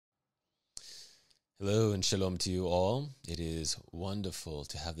Hello and shalom to you all. It is wonderful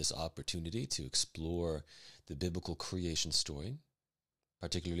to have this opportunity to explore the biblical creation story,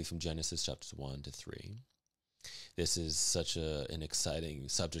 particularly from Genesis chapters 1 to 3. This is such an exciting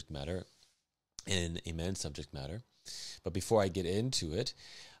subject matter, an immense subject matter. But before I get into it,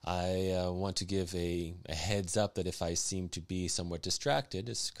 I want to give a heads up that if I seem to be somewhat distracted,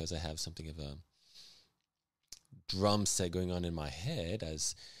 it's because I have something of a drum set going on in my head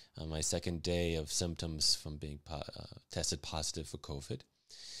as my second day of symptoms from being tested positive for COVID.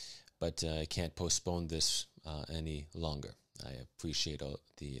 But I can't postpone this any longer. I appreciate all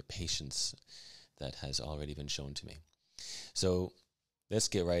the patience that has already been shown to me. So let's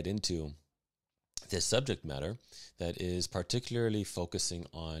get right into this subject matter that is particularly focusing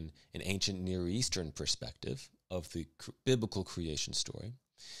on an ancient Near Eastern perspective of the biblical creation story,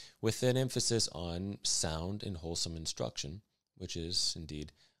 with an emphasis on sound and wholesome instruction, which is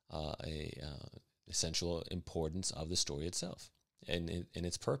indeed essential importance of the story itself and in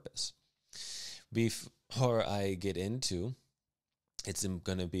its purpose. Before I get into, it's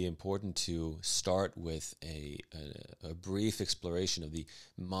going to be important to start with a brief exploration of the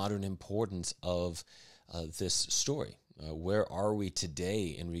modern importance of this story. Where are we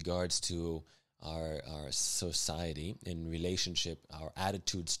today in regards to our society in relationship, our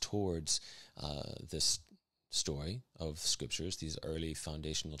attitudes towards this story of scriptures, these early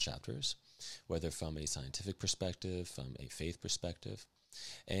foundational chapters, whether from a scientific perspective, from a faith perspective.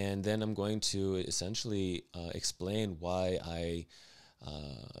 And then I'm going to essentially explain why I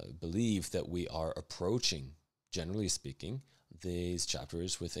believe that we are approaching, generally speaking, these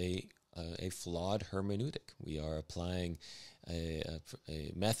chapters with a flawed hermeneutic. We are applying a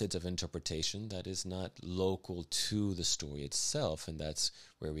methods of interpretation that is not local to the story itself, and that's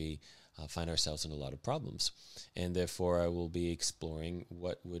where we find ourselves in a lot of problems. And therefore, I will be exploring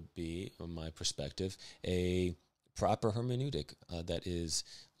what would be, from my perspective, a proper hermeneutic that is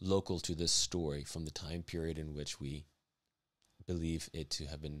local to this story from the time period in which we believe it to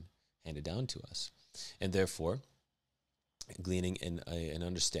have been handed down to us. And therefore, gleaning an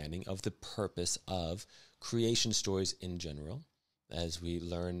understanding of the purpose of creation stories in general, as we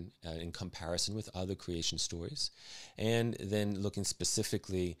learn in comparison with other creation stories, and then looking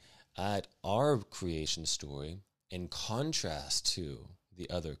specifically at our creation story in contrast to the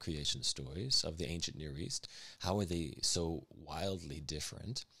other creation stories of the ancient Near East. How are they so wildly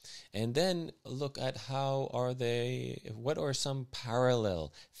different? And then look at what are some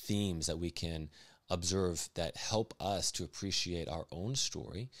parallel themes that we can observe that help us to appreciate our own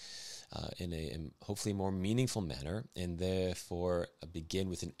story in a hopefully more meaningful manner, and therefore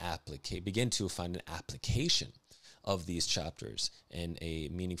begin to find an application of these chapters in a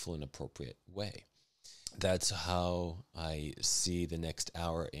meaningful and appropriate way. That's how I see the next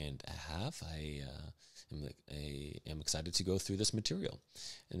hour and a half. I am excited to go through this material.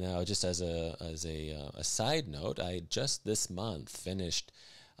 And now, just as a side note, I just this month finished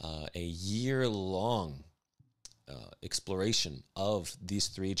a year-long exploration of these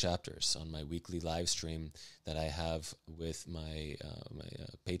three chapters on my weekly live stream that I have with my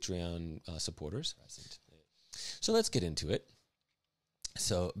Patreon supporters. So let's get into it.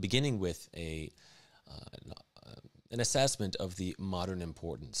 So beginning with an assessment of the modern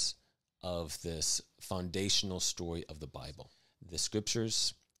importance of this foundational story of the Bible. The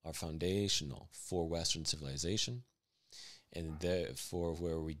scriptures are foundational for Western civilization, and therefore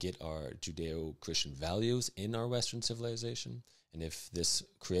where we get our Judeo-Christian values in our Western civilization. And if this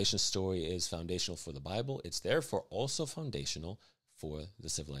creation story is foundational for the Bible, it's therefore also foundational for the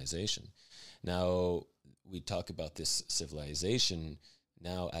civilization. Now, we talk about this civilization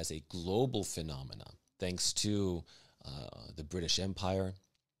now as a global phenomenon, thanks to the British Empire,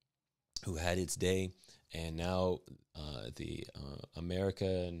 who had its day, and now the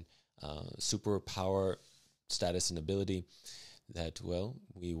American superpower status and ability, that, well,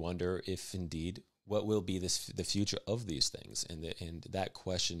 we wonder if indeed what will be the future of these things. And that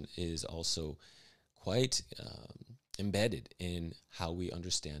question is also quite embedded in how we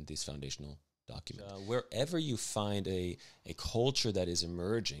understand these foundational documents. Wherever you find a culture that is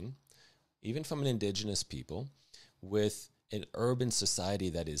emerging, even from an indigenous people, with an urban society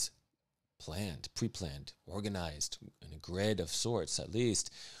that is planned, pre-planned, organized, in a grid of sorts, at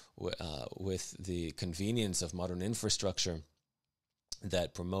least, with the convenience of modern infrastructure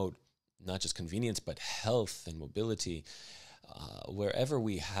that promote not just convenience, but health and mobility, wherever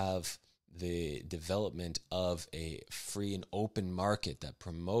we have the development of a free and open market that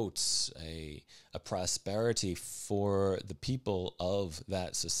promotes a prosperity for the people of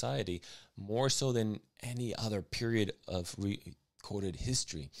that society, more so than any other period of recorded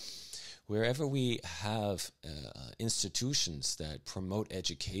history, wherever we have institutions that promote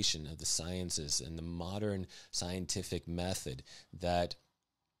education of the sciences and the modern scientific method that,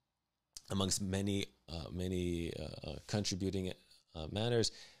 amongst many contributing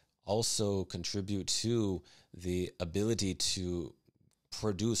manners, also contribute to the ability to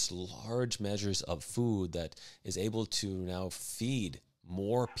produce large measures of food that is able to now feed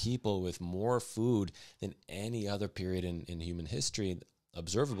more people with more food than any other period in human history,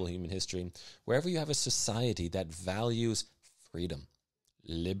 observable human history. Wherever you have a society that values freedom,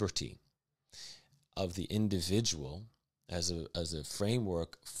 liberty of the individual as a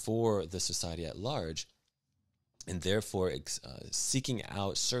framework for the society at large, and therefore seeking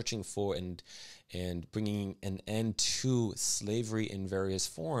out, searching for, and bringing an end to slavery in various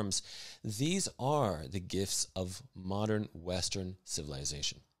forms, these are the gifts of modern Western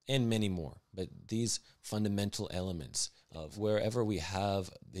civilization, and many more. But these fundamental elements of wherever we have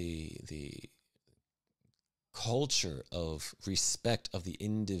the culture of respect of the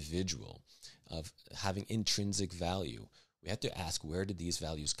individual, of having intrinsic value, we have to ask, where did these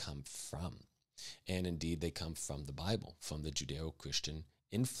values come from? And indeed, they come from the Bible, from the Judeo-Christian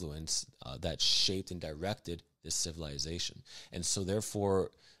influence that shaped and directed this civilization. And so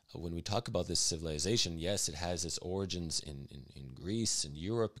therefore, when we talk about this civilization, yes, it has its origins in Greece and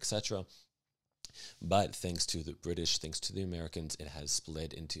Europe, etc. But thanks to the British, thanks to the Americans, it has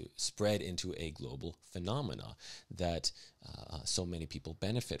spread into a global phenomena that so many people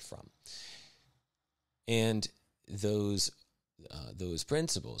benefit from. And those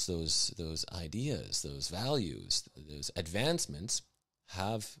principles, those ideas, those values, those advancements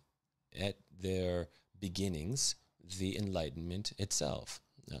have at their beginnings the Enlightenment itself.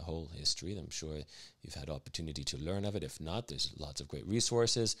 A whole history. I'm sure you've had opportunity to learn of it. If not, there's lots of great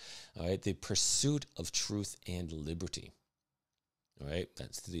resources. All right, the pursuit of truth and liberty. All right,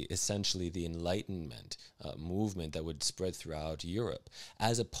 that's essentially the Enlightenment movement that would spread throughout Europe,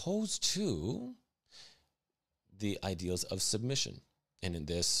 as opposed to the ideals of submission. And in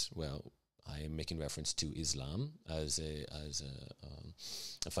this, well, I am making reference to Islam as a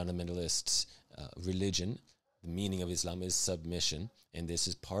fundamentalist religion. The meaning of Islam is submission, and this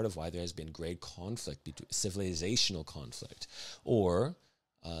is part of why there has been great conflict, between civilizational conflict, or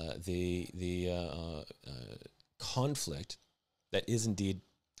the conflict that is indeed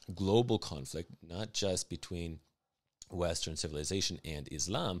global conflict, not just between Western civilization and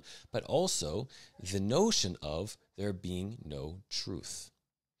Islam, but also the notion of there being no truth.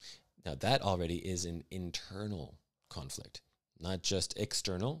 Now that already is an internal conflict. Not just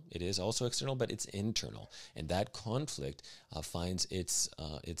external, it is also external, but it's internal, and that conflict finds its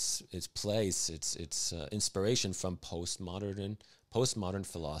place, its inspiration from postmodern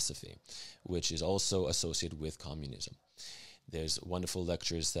philosophy, which is also associated with communism. There's wonderful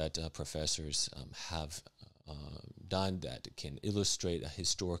lectures that professors have done that can illustrate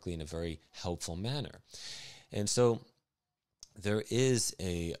historically in a very helpful manner, and so there is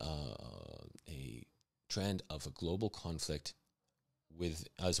a trend of a global conflict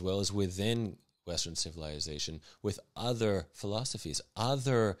as well as within Western civilization, with other philosophies,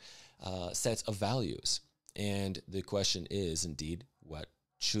 other sets of values. And the question is, indeed, what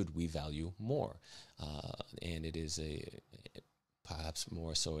should we value more? And it is perhaps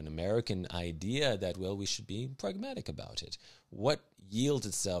more so an American idea that, well, we should be pragmatic about it. What yields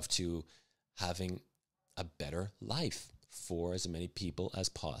itself to having a better life for as many people as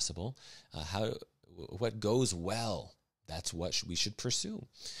possible? What goes well? That's what we should pursue.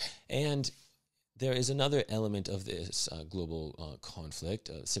 And there is another element of this global conflict,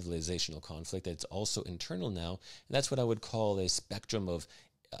 civilizational conflict, that's also internal now, and that's what I would call a spectrum of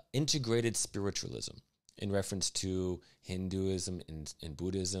integrated spiritualism, in reference to Hinduism and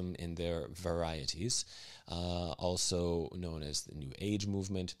Buddhism in their varieties, also known as the New Age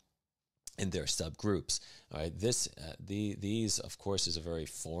movement, and their subgroups. All right, these, of course, is a very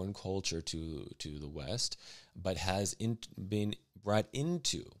foreign culture to the West, but has been brought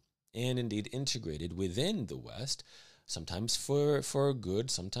into and indeed integrated within the West, sometimes for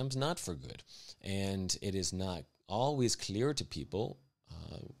good, sometimes not for good. And it is not always clear to people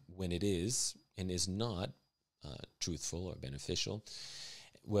when it is and is not truthful or beneficial.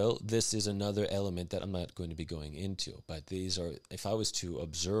 Well, this is another element that I'm not going to be going into, but these are, if I was to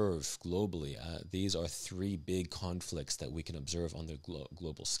observe globally, these are three big conflicts that we can observe on the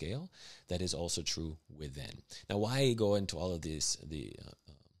global scale. That is also true within. Now, why I go into all of this,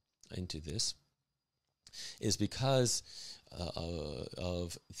 into this, is because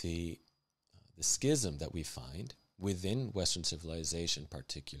of the schism that we find within Western civilization, in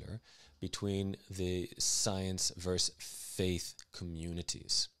particular, between the science versus faith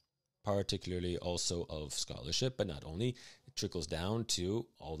communities. particularly also of scholarship, but not only, it trickles down to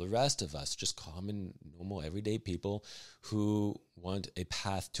all the rest of us, just common, normal, everyday people who want a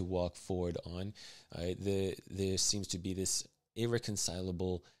path to walk forward on. There seems to be this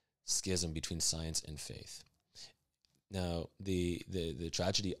irreconcilable schism between science and faith. Now, the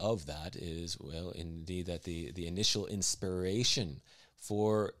tragedy of that is, well, indeed, that the initial inspiration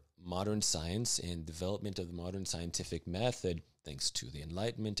for modern science and development of the modern scientific method, thanks to the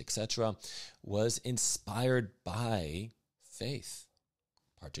Enlightenment, etc., was inspired by faith,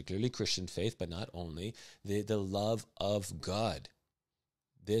 particularly Christian faith, but not only, the love of God.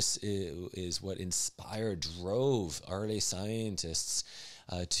 This is what drove early scientists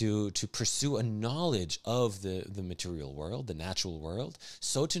to pursue a knowledge of the material world, the natural world,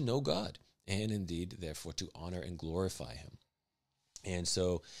 so to know God, and indeed, therefore, to honor and glorify Him. And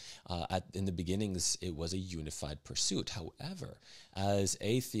so in the beginnings, it was a unified pursuit. However, as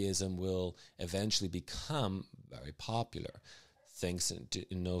atheism will eventually become very popular, thanks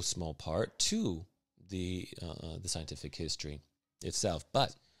in no small part to the scientific history itself,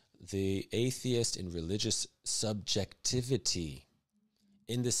 but the atheist and religious subjectivity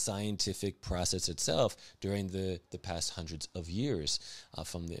in the scientific process itself during the past hundreds of years,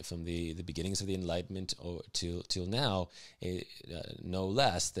 from the beginnings of the Enlightenment till now, no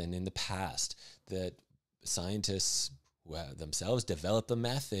less than in the past, that scientists themselves developed a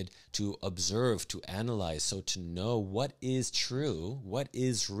method to observe, to analyze, so to know what is true, what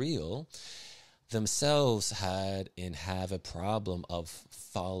is real, themselves had and have a problem of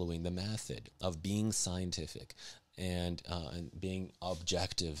following the method, of being scientific and being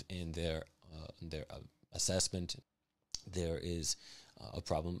objective in their assessment. There is a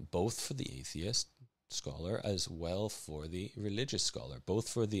problem both for the atheist scholar as well for the religious scholar, both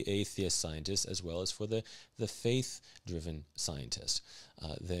for the atheist scientist as well as for the faith-driven scientist.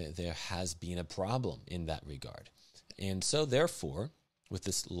 There has been a problem in that regard. And so therefore, with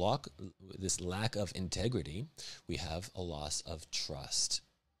this lack of integrity, we have a loss of trust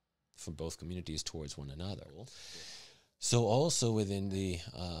from both communities towards one another. So also within the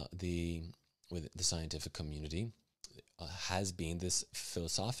scientific community has been this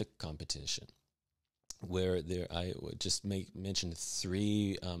philosophic competition, where I would just mention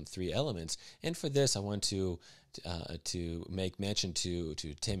three elements, and for this I want to make mention to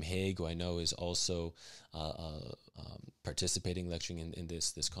Tim Hague, who I know is also participating, lecturing in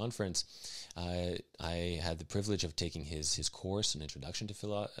this conference. I had the privilege of taking his course, an introduction to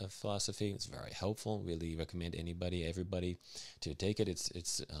philosophy. It's very helpful. Really recommend everybody to take it.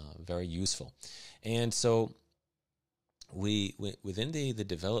 It's very useful, and so we within the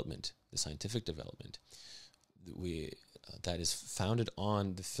development, the scientific development, that is founded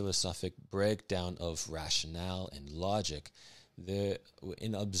on the philosophic breakdown of rationale and logic.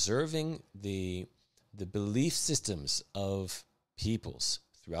 In observing the belief systems of peoples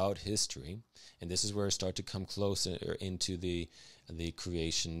throughout history, and this is where I start to come closer into the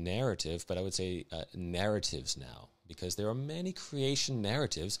creation narrative, but I would say narratives now, because there are many creation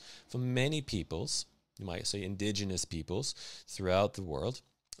narratives from many peoples, you might say indigenous peoples throughout the world.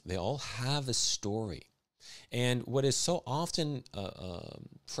 They all have a story. And what is so often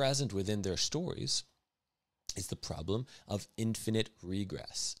present within their stories is the problem of infinite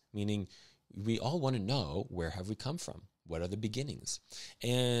regress, meaning we all want to know, where have we come from? What are the beginnings?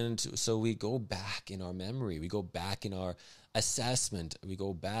 And so we go back in our memory, we go back in our assessment, we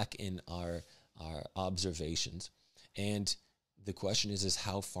go back in our observations. And the question is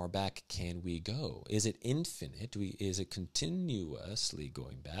how far back can we go? Is it infinite? Is it continuously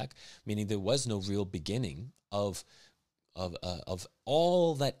going back? Meaning there was no real beginning of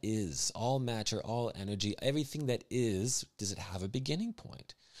all that is, all matter, all energy, everything that is. Does it have a beginning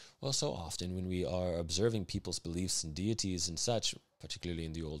point? Well, so often when we are observing people's beliefs in deities and such, particularly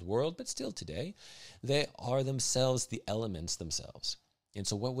in the old world, but still today, they are themselves the elements themselves. And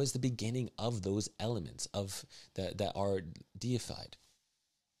so what was the beginning of those elements that are deified?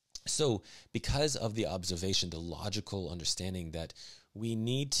 So because of the observation, the logical understanding that we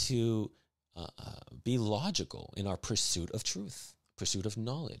need to be logical in our pursuit of truth, pursuit of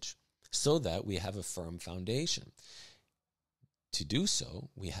knowledge, so that we have a firm foundation. To do so,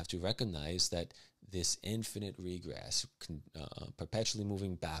 we have to recognize that this infinite regress, perpetually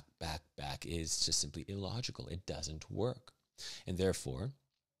moving back, is just simply illogical. It doesn't work. And therefore,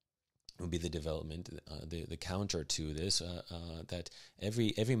 would be the development, the counter to this, that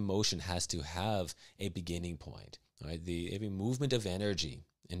every motion has to have a beginning point. Right? Every movement of energy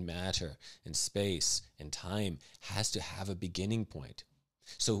and matter and space and time has to have a beginning point.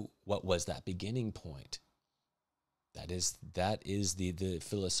 So what was that beginning point? That is the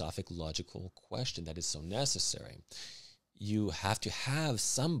philosophic logical question that is so necessary. You have to have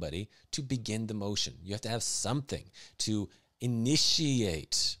somebody to begin the motion. You have to have something to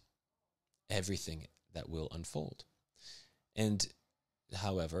initiate everything that will unfold. And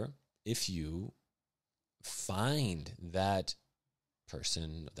however, if you find that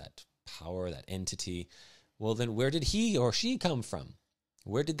person, that power, that entity, well, then where did he or she come from?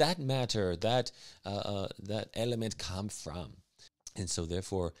 Where did that matter, that element come from? And so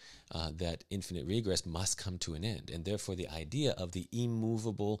therefore, that infinite regress must come to an end. And therefore, the idea of the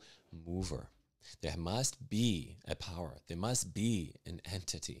immovable mover. There must be a power. There must be an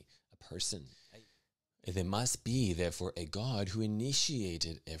entity, a person. There must be, therefore, a God who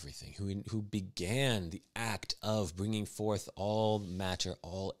initiated everything, who began the act of bringing forth all matter,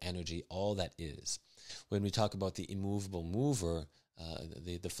 all energy, all that is. When we talk about the immovable mover,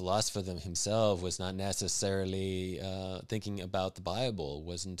 the philosopher himself was not necessarily thinking about the Bible,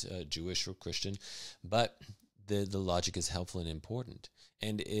 wasn't Jewish or Christian, but the logic is helpful and important,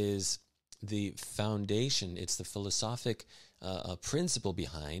 and is the foundation. It's the philosophic principle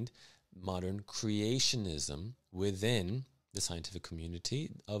behind modern creationism within the scientific community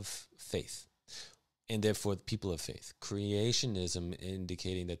of faith, and therefore the people of faith. Creationism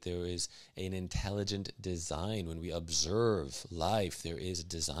indicating that there is an intelligent design. When we observe life, there is a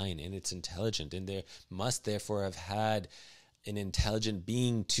design, and it's intelligent, and there must therefore have had an intelligent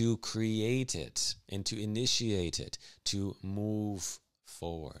being to create it and to initiate it, to move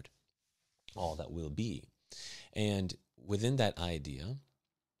forward all that will be. And within that idea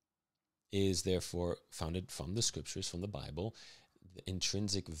is therefore founded from the scriptures, from the Bible, the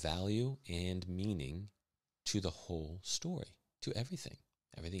intrinsic value and meaning to the whole story, to everything.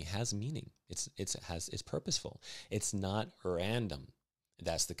 Everything has meaning. It's purposeful. It's not random.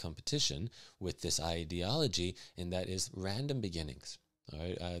 That's the competition with this ideology, and that is random beginnings. All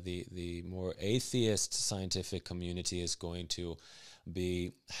right? The more atheist scientific community is going to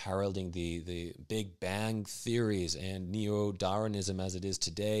be heralding the Big Bang theories and neo-Darwinism as it is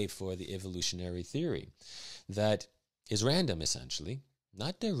today for the evolutionary theory. That is random, essentially,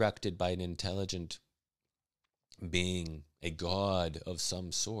 not directed by an intelligent being, a god of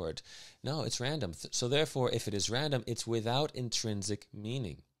some sort. No, it's random. So therefore, if it is random, it's without intrinsic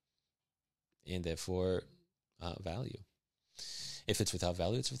meaning, and therefore value. If it's without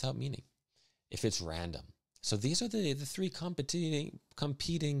value, it's without meaning. If it's random. So these are the three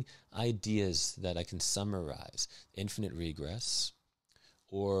competing ideas that I can summarize: infinite regress,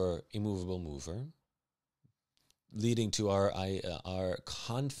 or immovable mover, leading to our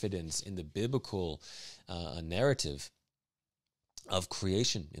confidence in the biblical narrative of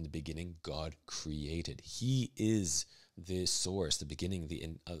creation. In the beginning, God created. He is the source, the beginning,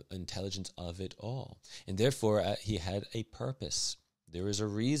 the intelligence of it all. And therefore, he had a purpose. There is a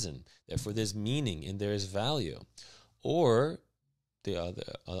reason. Therefore, there's meaning and there is value. Or the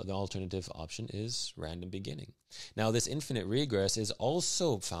alternative option is random beginning. Now, this infinite regress is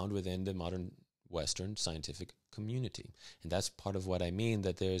also found within the modern Western scientific community, and that's part of what I mean,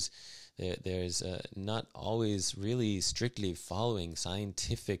 that there's not always really strictly following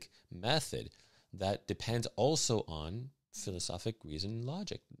scientific method that depends also on philosophic reason and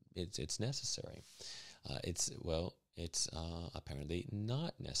logic. It's necessary. It's apparently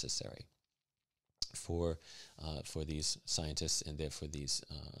not necessary for these scientists, and therefore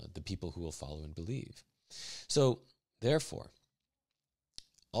the people who will follow and believe. So therefore,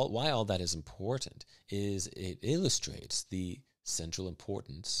 why all that is important is it illustrates the central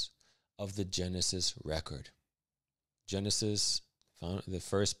importance of the Genesis record. Genesis, the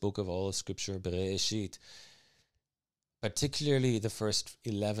first book of all of Scripture, Bereshit, particularly the first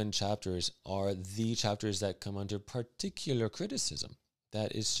 11 chapters are the chapters that come under particular criticism.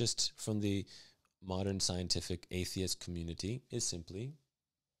 That is just from the modern scientific atheist community is simply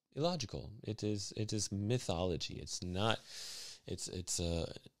illogical. It is mythology. It's not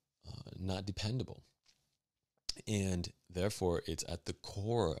dependable. And therefore, it's at the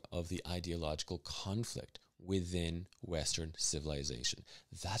core of the ideological conflict within Western civilization.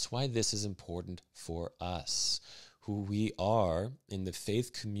 That's why this is important for us, who we are in the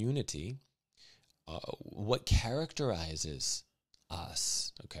faith community. What characterizes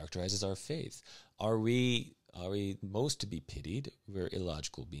us, what characterizes our faith? Are we most to be pitied? We're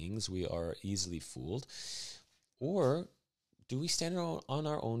illogical beings. We are easily fooled. Or do we stand on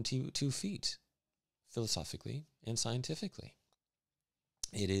our own two feet, philosophically and scientifically?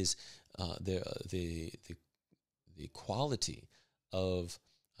 It is the quality of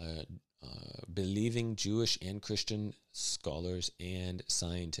believing Jewish and Christian scholars and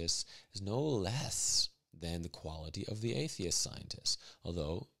scientists is no less than the quality of the atheist scientists.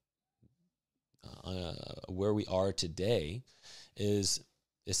 Although where we are today is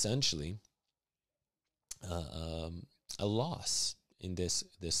essentially a loss in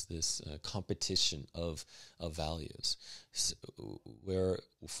this competition of values, where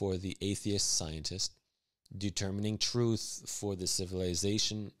for the atheist scientist, determining truth for the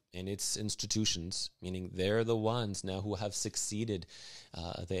civilization and its institutions, meaning they're the ones now who have succeeded,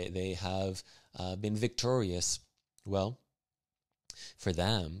 they have been victorious. Well, for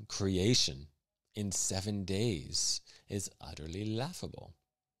them, creation in 7 days is utterly laughable.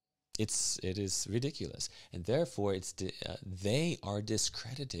 It is ridiculous, and therefore they are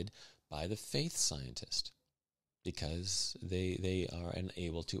discredited by the faith scientist because they are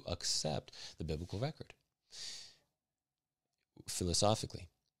unable to accept the biblical record philosophically.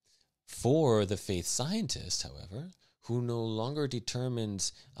 For the faith scientist, however, who no longer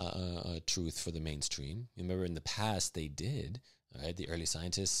determines truth for the mainstream. Remember, in the past they did. Right? The early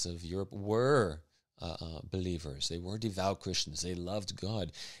scientists of Europe were believers. They were devout Christians. They loved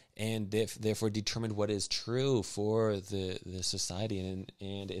God, and therefore determined what is true for the society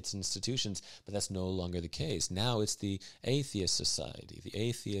and its institutions. But that's no longer the case. Now it's the atheist society. The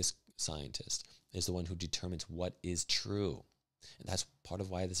atheist scientist is the one who determines what is true. And that's part of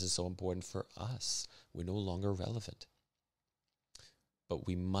why this is so important for us. We're no longer relevant. But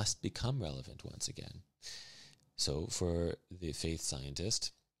we must become relevant once again. So for the faith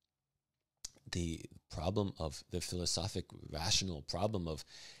scientist, the problem of the philosophic, rational problem of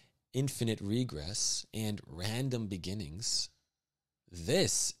infinite regress and random beginnings,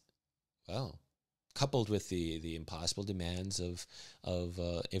 this, well, coupled with the impossible demands of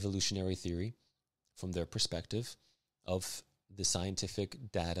evolutionary theory from their perspective of the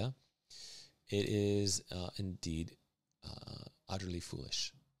scientific data, it is indeed utterly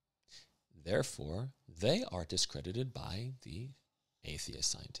foolish. Therefore, they are discredited by the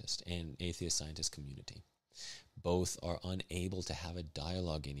atheist scientist and atheist scientist community. Both are unable to have a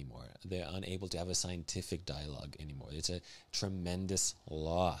dialogue anymore. They're unable to have a scientific dialogue anymore. It's a tremendous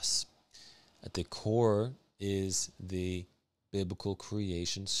loss. At the core is the biblical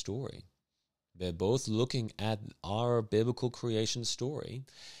creation story. They're both looking at our biblical creation story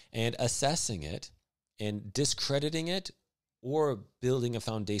and assessing it and discrediting it or building a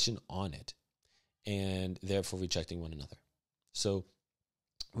foundation on it, and therefore rejecting one another. So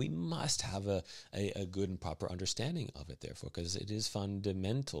we must have a good and proper understanding of it, therefore, because it is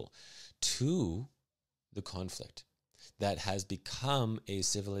fundamental to the conflict that has become a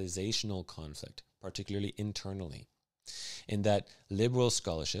civilizational conflict, particularly internally, in that liberal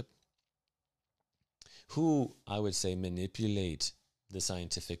scholarship, who I would say manipulate the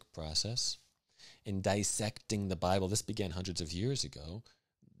scientific process in dissecting the Bible. This began hundreds of years ago,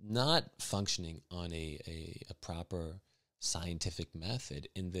 not functioning on a proper scientific method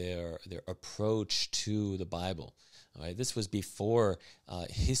in their approach to the Bible. All right? This was before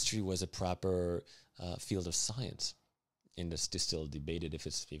history was a proper field of science, and it's still debated if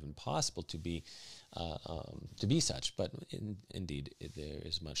it's even possible to be such. But indeed, there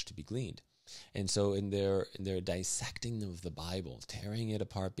is much to be gleaned. And so in their dissecting of the Bible, tearing it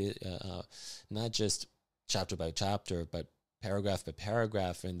apart, not just chapter by chapter, but paragraph by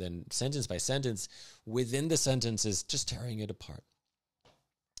paragraph, and then sentence by sentence, within the sentences, just tearing it apart.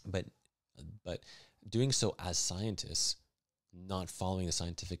 But doing so as scientists, not following the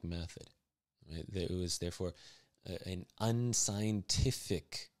scientific method. Right? It was therefore an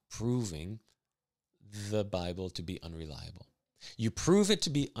unscientific proving the Bible to be unreliable. You prove it to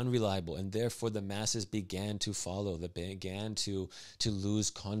be unreliable, and therefore the masses began to follow. They began to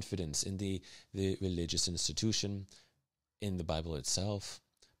lose confidence in the religious institution, in the Bible itself.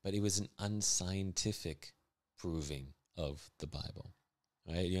 But it was an unscientific proving of the Bible.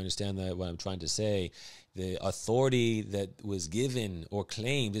 Right? You understand that what I'm trying to say? The authority that was given or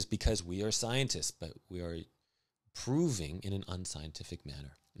claimed is because we are scientists, but we are proving in an unscientific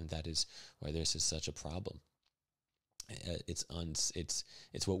manner, and that is why this is such a problem. It's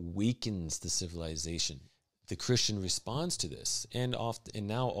what weakens the civilization. The Christian responds to this, and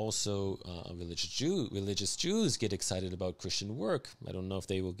now also religious Jews get excited about Christian work. I don't know if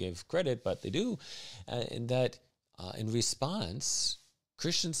they will give credit, but they do. In that, in response,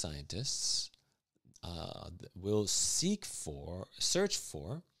 Christian scientists will search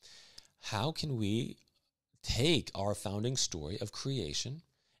for, how can we take our founding story of creation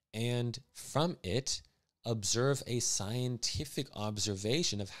and from it observe a scientific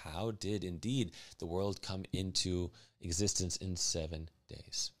observation of how did indeed the world come into existence in 7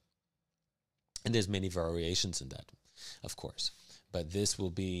 days. And there's many variations in that, of course. but this will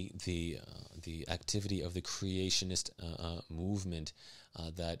be the activity of the creationist movement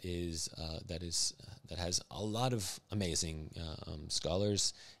that has a lot of amazing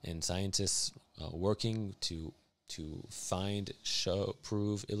scholars and scientists working to find, show,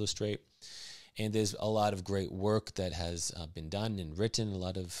 prove, illustrate. And there's a lot of great work that has been done and written, a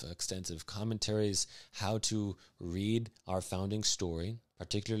lot of extensive commentaries, how to read our founding story,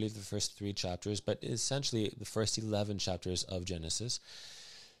 particularly the first 3 chapters, but essentially the first 11 chapters of Genesis,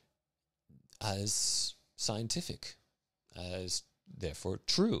 as scientific, as therefore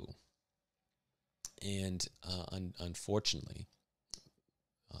true. And unfortunately,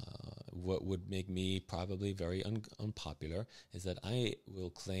 what would make me probably very unpopular is that I will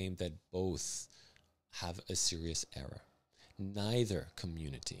claim that both have a serious error. Neither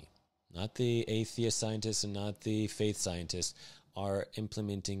community, not the atheist scientists and not the faith scientists, are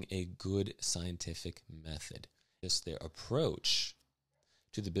implementing a good scientific method. Just their approach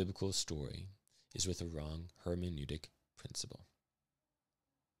to the biblical story is with a wrong hermeneutic principle.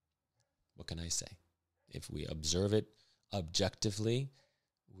 What can I say? If we observe it objectively,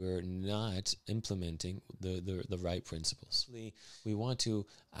 we're not implementing the right principles. We want to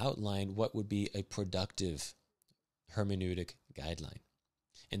outline what would be a productive hermeneutic guideline.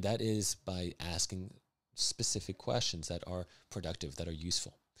 And that is by asking specific questions that are productive, that are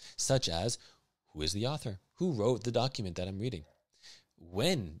useful, such as, who is the author? Who wrote the document that I'm reading?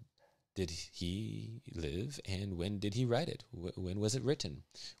 When did he live, and when did he write it? When was it written?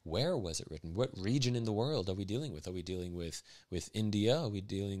 Where was it written? What region in the world are we dealing with? Are we dealing with India? Are we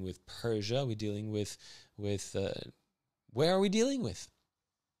dealing with Persia? Are we dealing with where are we dealing with?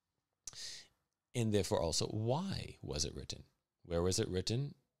 And therefore also, why was it written? Where was it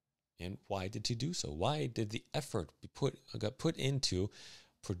written? And why did he do so? Why did the effort got put into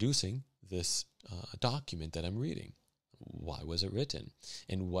producing this document that I'm reading? Why was it written?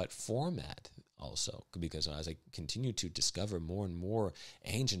 In what format also? Because as I continue to discover more and more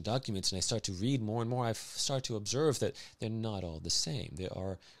ancient documents and I start to read more and more, I start to observe that they're not all the same. There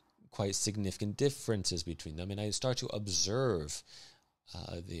are quite significant differences between them, and I start to observe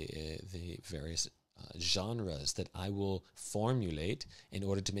the various genres that I will formulate in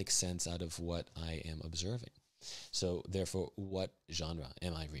order to make sense out of what I am observing. So therefore, what genre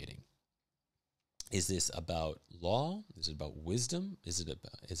am I reading? Is this about law? Is it about wisdom? Is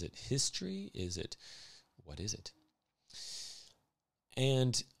it history? What is it?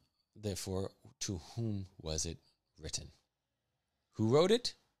 And therefore, to whom was it written? Who wrote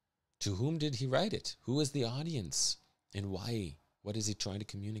it? To whom did he write it? Who is the audience? And why? What is he trying to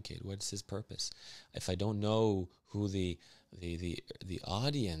communicate? What is his purpose? If I don't know who the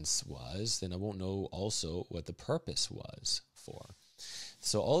audience was, then I won't know also what the purpose was for.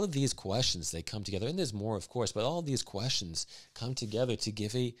 So all of these questions, they come together, and there's more, of course, but all of these questions come together to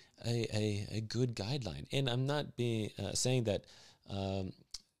give a good guideline. And I'm not saying that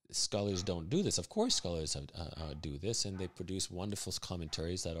scholars don't do this. Of course, scholars do this, and they produce wonderful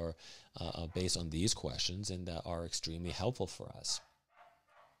commentaries that are based on these questions and that are extremely helpful for us.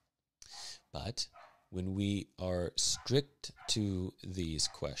 But when we are strict to these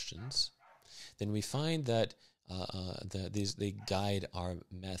questions, then we find that they guide our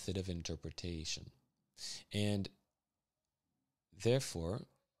method of interpretation. And therefore,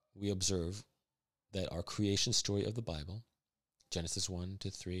 we observe that our creation story of the Bible, Genesis 1 to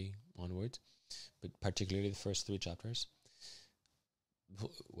 3 onwards, but particularly the first 3 chapters,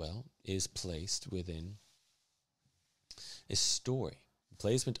 is placed within a story. The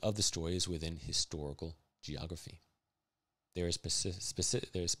placement of the story is within historical geography. There is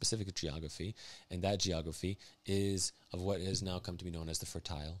specific geography, and that geography is of what has now come to be known as the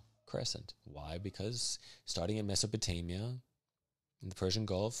Fertile Crescent. Why? Because starting in Mesopotamia, in the Persian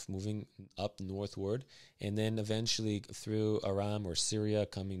Gulf, moving up northward, and then eventually through Aram or Syria,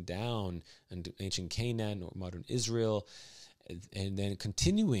 coming down into ancient Canaan or modern Israel, and then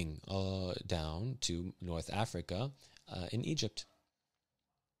continuing down to North Africa in Egypt.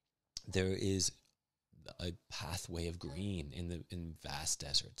 There is a pathway of green in vast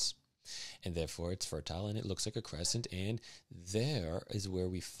deserts, and therefore it's fertile and it looks like a crescent, and there is where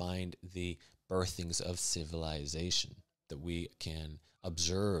we find the birthings of civilization that we can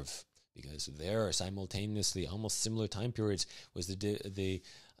observe, because there simultaneously, almost similar time periods, was the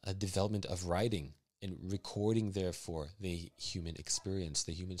development of writing and recording, therefore, the human experience,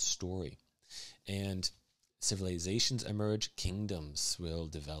 the human story. And civilizations emerge, kingdoms will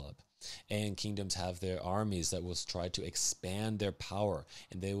develop. And kingdoms have their armies that will try to expand their power.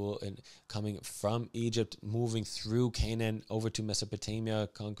 And they will, coming from Egypt, moving through Canaan over to Mesopotamia,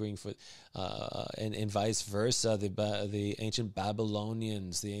 conquering and vice versa. The ancient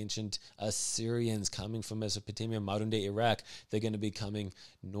Babylonians, the ancient Assyrians coming from Mesopotamia, modern-day Iraq, they're going to be coming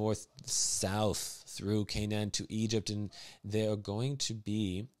north-south through Canaan to Egypt, and they're going to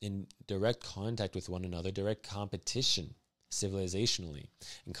be in direct contact with one another, direct competition civilizationally,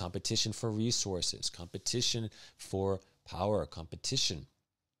 and competition for resources, competition for power, competition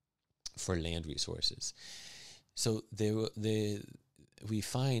for land resources. So we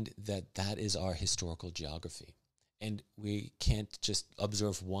find that is our historical geography. And we can't just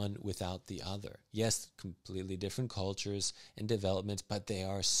observe one without the other. Yes, completely different cultures and developments, but they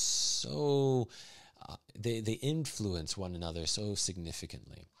are so, they influence one another so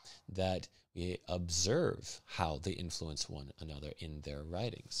significantly that we observe how they influence one another in their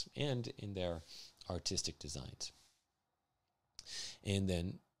writings and in their artistic designs. And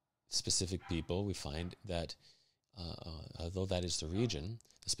then specific people, we find that although that is the region,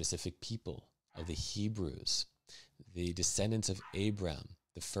 the specific people of the Hebrews, the descendants of Abraham,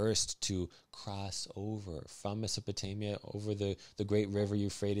 the first to cross over from Mesopotamia over the great river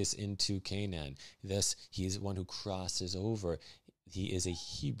Euphrates into Canaan. Thus, he is one who crosses over. He is a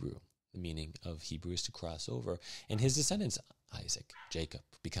Hebrew. The meaning of Hebrew is to cross over. And his descendants, Isaac, Jacob,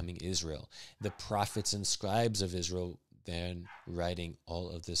 becoming Israel. The prophets and scribes of Israel then writing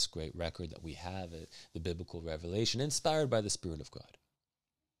all of this great record that we have, the biblical revelation, inspired by the Spirit of God.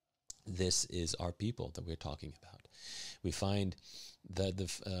 This is our people that we're talking about. We find that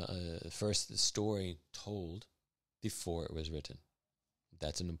the first story told before it was written.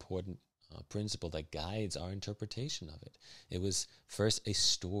 That's an important principle that guides our interpretation of it. It was first a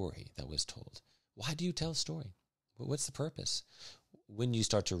story that was told. Why do you tell a story? What's the purpose? When you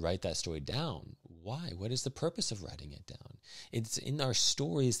start to write that story down, why? What is the purpose of writing it down? It's in our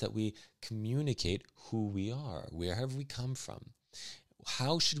stories that we communicate who we are. Where have we come from?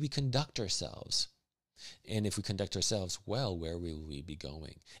 How should we conduct ourselves? And if we conduct ourselves well, where will we be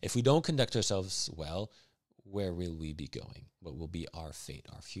going? If we don't conduct ourselves well, where will we be going? What will be our fate,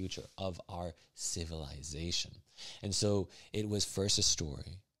 our future of our civilization? And so it was first a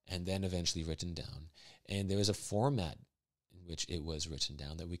story and then eventually written down. And there is a format in which it was written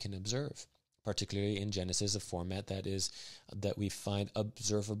down that we can observe, particularly in Genesis, a format that we find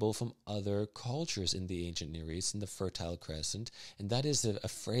observable from other cultures in the ancient Near East, in the Fertile Crescent. And that is a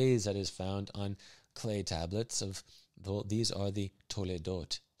phrase that is found on clay tablets of, these are the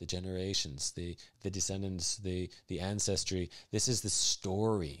Toledot, the generations, the descendants, the ancestry. This is the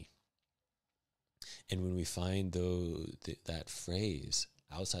story. And when we find that phrase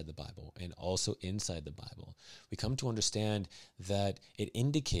outside the Bible and also inside the Bible, we come to understand that it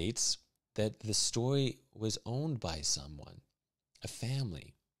indicates that the story was owned by someone, a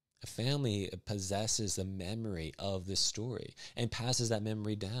family. A family possesses the memory of this story and passes that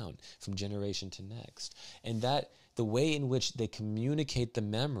memory down from generation to next. And that the way in which they communicate the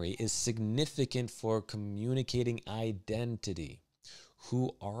memory is significant for communicating identity.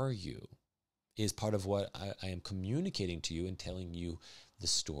 Who are you is part of what I am communicating to you and telling you the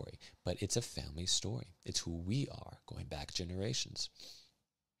story. But it's a family story. It's who we are going back generations.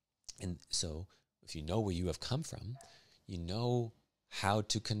 And so if you know where you have come from, you know how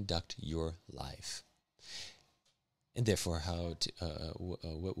to conduct your life, and therefore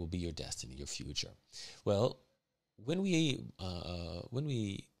what will be your destiny, your future. Well, when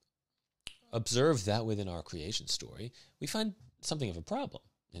we observe that within our creation story, we find something of a problem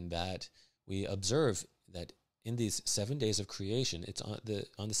in that we observe that in these 7 days of creation, it's on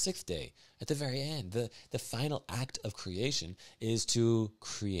the sixth day, at the very end, the final act of creation is to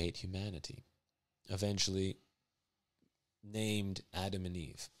create humanity, eventually named Adam and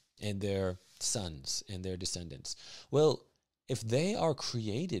Eve, and their sons and their descendants. Well, if they are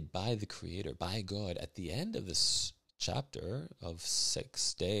created by the Creator, by God, at the end of this chapter of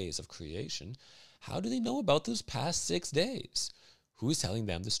 6 days of creation, how do they know about those past 6 days? Who's telling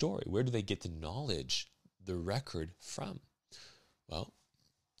them the story? Where do they get the knowledge, the record from? Well,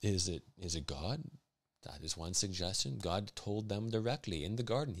 is it God? That is one suggestion. God told them directly in the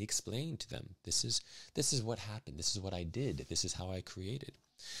garden. He explained to them, this is what happened. This is what I did. This is how I created.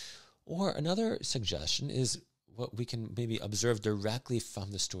 Or another suggestion is what we can maybe observe directly from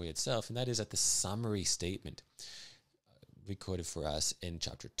the story itself, and that is at the summary statement recorded for us in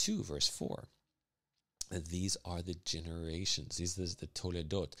chapter 2, verse 4. These are the generations. These are the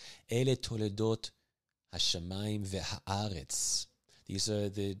Toledot. Ele Toledot Hashamayim ve'haaretz. These are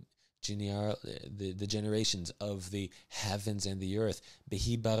the the generations of the heavens and the earth.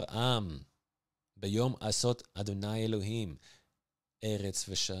 Behi bar'am, b'yom asot Adonai Elohim, eretz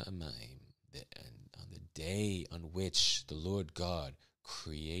v'shamayim. And on the day on which the Lord God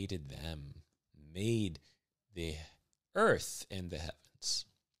created them, made the earth and the heavens.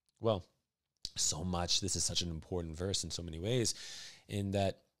 Well, so much. This is such an important verse in so many ways, in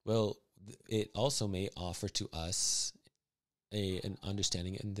that, well, it also may offer to us an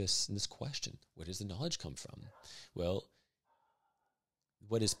understanding in this question. Where does the knowledge come from? Well,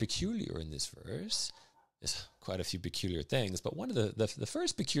 what is peculiar in this verse, there's quite a few peculiar things, but one of the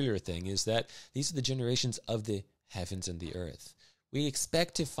first peculiar thing is that these are the generations of the heavens and the earth. We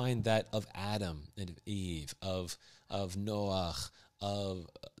expect to find that of Adam and of Eve, of Noach,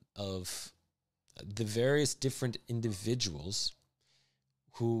 of the various different individuals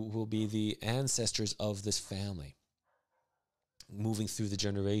who will be the ancestors of this family, moving through the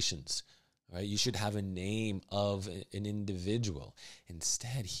generations. Right? You should have a name of an individual.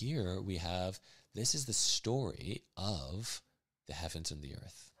 Instead, here we have, this is the story of the heavens and the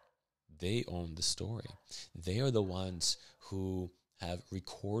earth. They own the story. They are the ones who have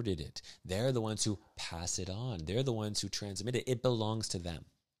recorded it. They're the ones who pass it on. They're the ones who transmit it. It belongs to them.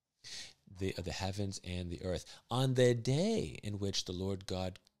 The heavens and the earth. On the day in which the Lord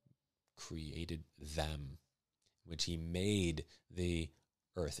God created them, which he made the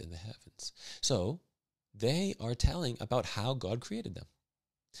earth and the heavens. So they are telling about how God created them.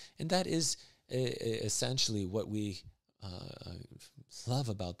 And that is essentially what we love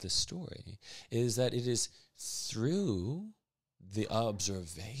about this story, is that it is through the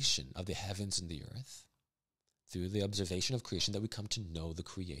observation of the heavens and the earth, through the observation of creation, that we come to know the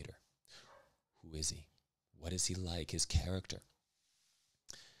Creator. Who is he? What is he like? His character.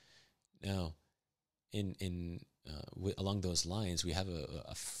 Now, along those lines, we have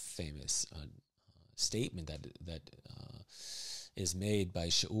a famous statement that is made by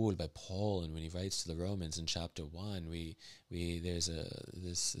Shaul, by Paul, and when he writes to the Romans in chapter 1, there's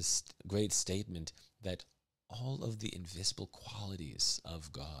this great statement that all of the invisible qualities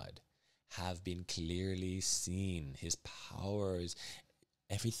of God have been clearly seen. His powers,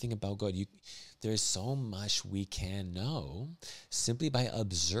 everything about God. There's so much we can know simply by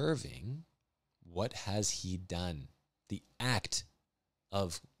observing what has he done, the act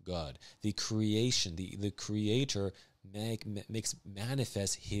of God, the creation, the Creator makes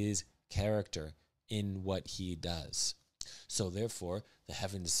manifest his character in what he does. So therefore, the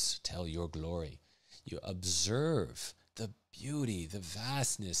heavens tell your glory. You observe the beauty, the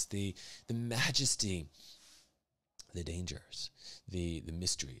vastness, the majesty, the dangers, the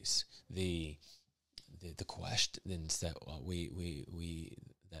mysteries, the questions that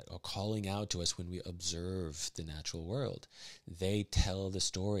that are calling out to us when we observe the natural world. They tell the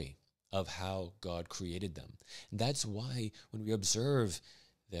story of how God created them. And that's why when we observe,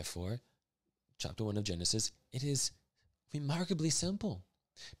 therefore, chapter 1 of Genesis, it is remarkably simple,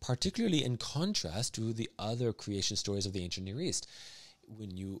 particularly in contrast to the other creation stories of the ancient Near East.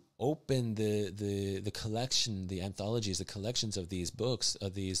 When you open the collection, the anthologies, the collections of these books,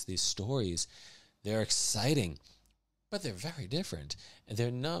 of these stories, they're exciting, but they're very different. And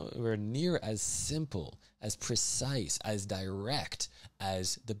they're nowhere near as simple, as precise, as direct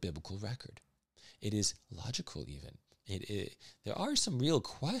as the biblical record. It is logical even. There are some real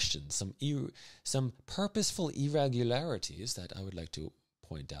questions, some purposeful irregularities that I would like to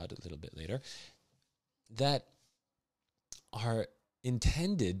point out a little bit later, that are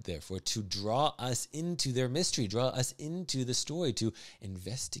intended, therefore, to draw us into their mystery, draw us into the story, to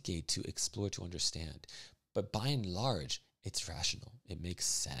investigate, to explore, to understand. But by and large, it's rational. It makes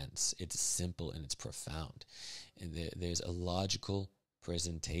sense. It's simple and it's profound. And there's a logical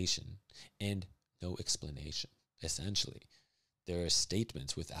presentation and no explanation. Essentially, there are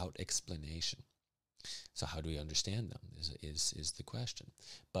statements without explanation. So how do we understand them is the question.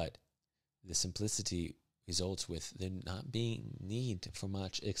 But the simplicity results with there not being need for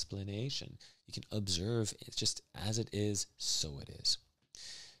much explanation. You can observe it just as it is, so it is.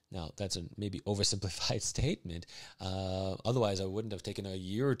 Now, that's a maybe oversimplified statement. Otherwise, I wouldn't have taken a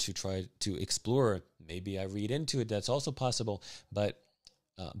year to try to explore. Maybe I read into it. That's also possible. But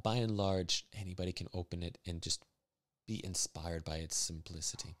by and large, anybody can open it and just be inspired by its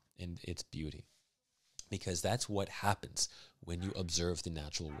simplicity and its beauty. Because that's what happens when you observe the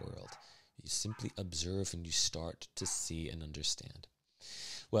natural world. You simply observe and you start to see and understand.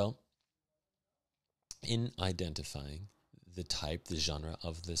 Well, in identifying the type, the genre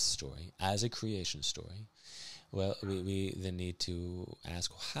of this story as a creation story, well, we then need to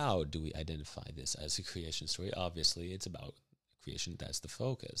ask, how do we identify this as a creation story? Obviously, it's about creation, that's the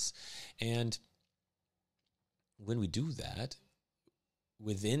focus. And when we do that,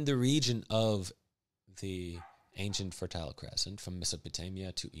 within the region of the ancient Fertile Crescent, from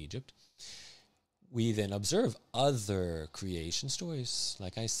Mesopotamia to Egypt, we then observe other creation stories.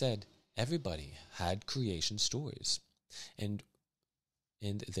 Like I said, everybody had creation stories. And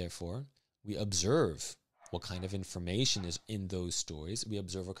therefore, we observe what kind of information is in those stories. We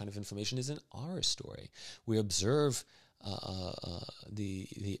observe what kind of information is in our story. We observe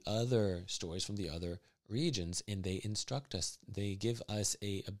the other stories from the other regions, and they instruct us. They give us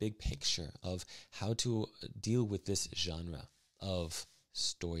a big picture of how to deal with this genre of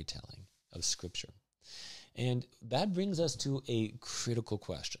storytelling, of scripture. And that brings us to a critical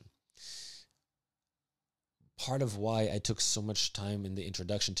question. Part of why I took so much time in the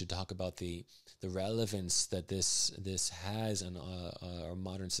introduction to talk about the relevance that this has in our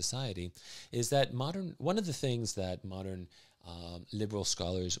modern society is that one of the things that modern liberal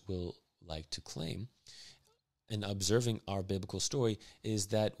scholars will like to claim in observing our biblical story is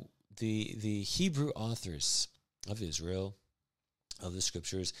that the Hebrew authors of Israel, of the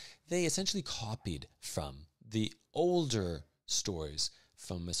scriptures, they essentially copied from the older stories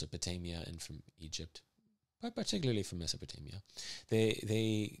from Mesopotamia and from Egypt, but particularly from Mesopotamia.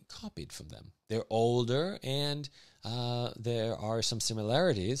 They copied from them. They're older, and there are some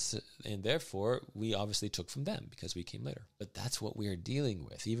similarities, and therefore we obviously took from them because we came later. But that's what we are dealing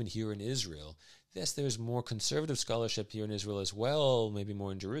with, even here in Israel. Yes, there's more conservative scholarship here in Israel as well, maybe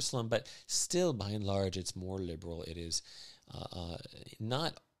more in Jerusalem, but still, by and large, it's more liberal. It is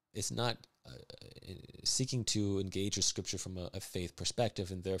not seeking to engage with scripture from a faith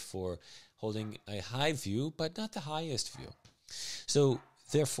perspective, and therefore holding a high view, but not the highest view. So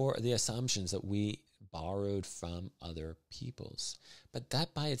therefore, the assumptions that we borrowed from other peoples. But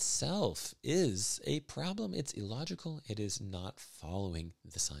that by itself is a problem. It's illogical. It is not following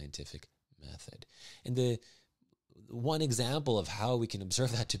the scientific method. And the one example of how we can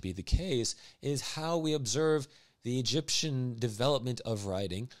observe that to be the case is how we observe the Egyptian development of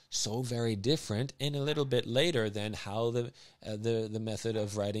writing, so very different, and a little bit later than how the method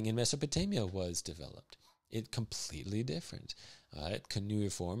of writing in Mesopotamia was developed. It's completely different.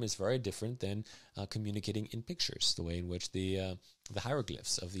 Cuneiform is very different than communicating in pictures, the way in which the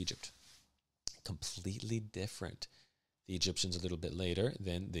hieroglyphs of Egypt. Completely different. The Egyptians a little bit later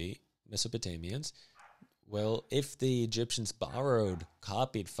than the Mesopotamians. Well, if the Egyptians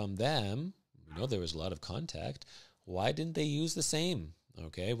copied from them, we know there was a lot of contact. Why didn't they use the same?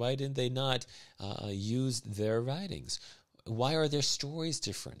 Okay, why didn't they not use their writings? Why are their stories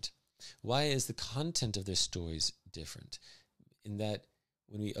different? Why is the content of their stories different? In that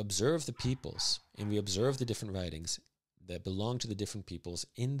when we observe the peoples and we observe the different writings that belong to the different peoples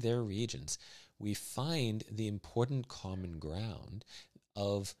in their regions, we find the important common ground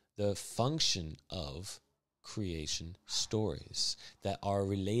of the function of creation stories that are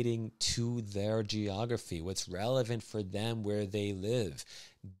relating to their geography, what's relevant for them where they live.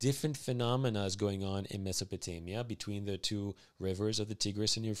 Different phenomena is going on in Mesopotamia between the two rivers of the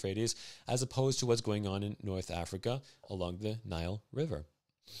Tigris and Euphrates, as opposed to what's going on in North Africa along the Nile River.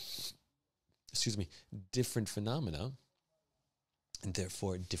 Different phenomena, and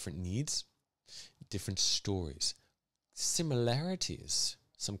therefore different needs, different stories, similarities,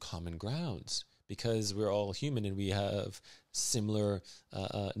 some common grounds, because we're all human and we have similar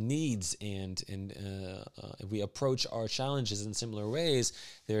needs, and we approach our challenges in similar ways.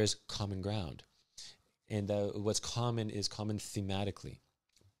 There's common ground. And what's common is common thematically.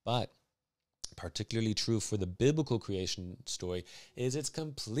 But particularly true for the biblical creation story is it's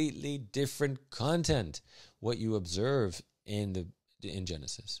completely different content. What you observe in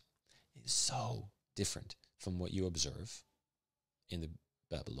Genesis is so different from what you observe in the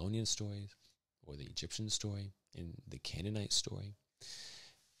Babylonian stories, or the Egyptian story, in the Canaanite story.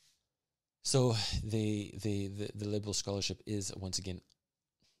 So the liberal scholarship is, once again,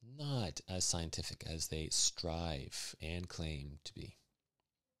 not as scientific as they strive and claim to be.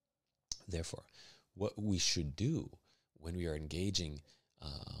 Therefore, what we should do when we are engaging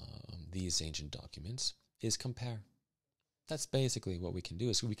these ancient documents is compare. That's basically what we can do,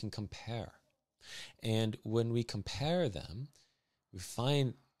 is we can compare. And when we compare them, we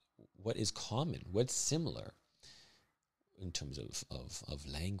find what is common, what's similar in terms of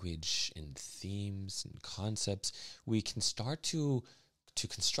language and themes and concepts. We can start to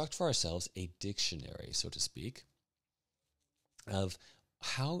construct for ourselves a dictionary, so to speak, of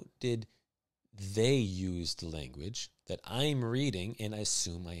how did they use the language that I'm reading and I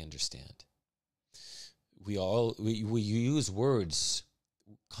assume I understand. We use words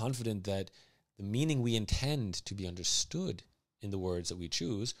confident that the meaning we intend to be understood in the words that we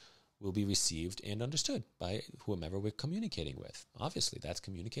choose will be received and understood by whomever we're communicating with. Obviously, that's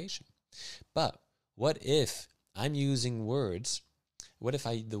communication. But what if I'm using words? What if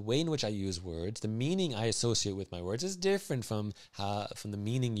the way in which I use words, the meaning I associate with my words is different from the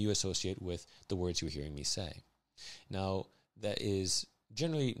meaning you associate with the words you're hearing me say? Now, that is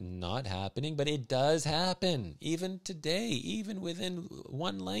generally not happening, but it does happen even today, even within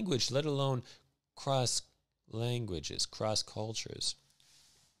one language, let alone cross languages, cross cultures,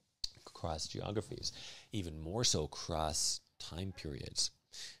 cross geographies, even more so cross time periods.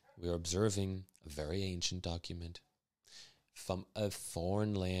 We are observing a very ancient document from a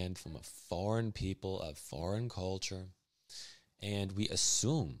foreign land, from a foreign people, a foreign culture, and we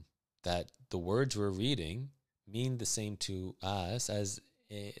assume that the words we're reading mean the same to us as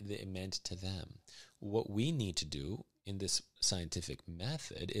it meant to them. What we need to do in this scientific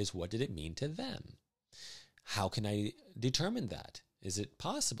method is, what did it mean to them? How can I determine that? Is it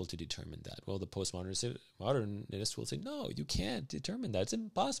possible to determine that? Well, the postmodernist will say, no, you can't determine that. It's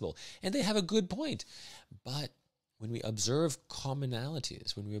impossible. And they have a good point. But when we observe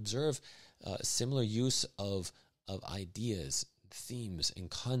commonalities, when we observe similar use of ideas, themes, and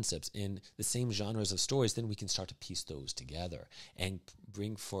concepts in the same genres of stories, then we can start to piece those together and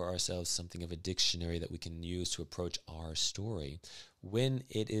bring for ourselves something of a dictionary that we can use to approach our story when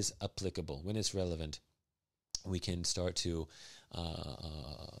it is applicable, when it's relevant. We can start to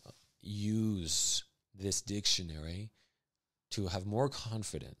use this dictionary to have more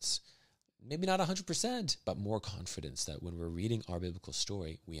confidence, maybe not 100%, but more confidence that when we're reading our biblical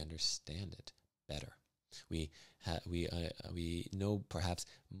story, we understand it better. We know perhaps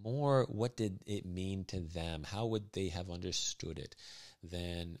more what did it mean to them, how would they have understood it,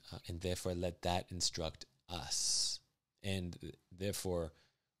 then and therefore let that instruct us. And therefore,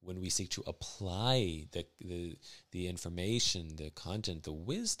 when we seek to apply the information, the content, the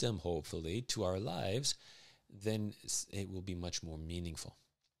wisdom, hopefully, to our lives, then it will be much more meaningful.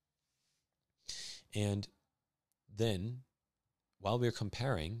 And then, while we're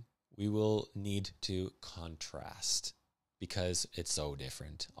comparing, we will need to contrast because it's so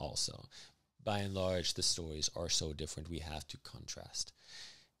different also. By and large, the stories are so different, we have to contrast.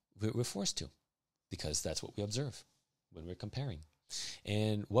 We're forced to, because that's what we observe when we're comparing.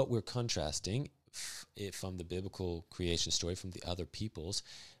 And what we're contrasting from the biblical creation story from the other peoples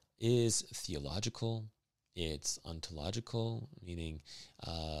is theological, it's ontological, meaning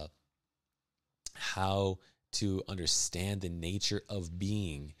how to understand the nature of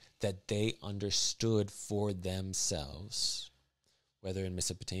being that they understood for themselves. Whether in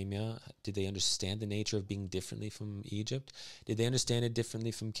Mesopotamia, did they understand the nature of being differently from Egypt? Did they understand it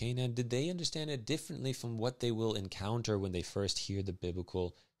differently from Canaan? Did they understand it differently from what they will encounter when they first hear the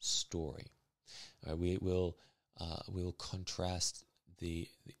biblical story? We will contrast the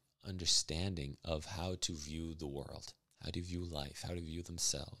understanding of how to view the world, how to view life, how to view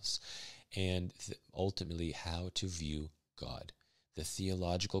themselves, and ultimately how to view God. The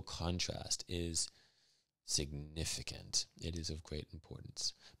theological contrast is significant. It is of great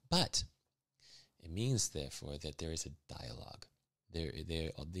importance. But it means, therefore, that there is a dialogue.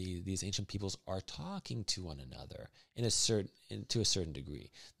 These ancient peoples are talking to one another to a certain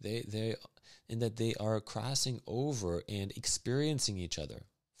degree. In that they are crossing over and experiencing each other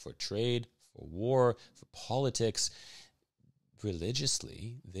for trade, for war, for politics.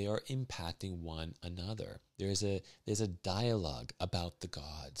 Religiously, they are impacting one another. There's a dialogue about the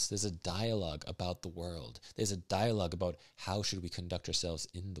gods. There's a dialogue about the world. There's a dialogue about how should we conduct ourselves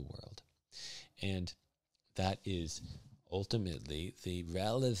in the world. And that is ultimately the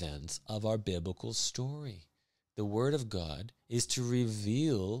relevance of our biblical story. The Word of God is to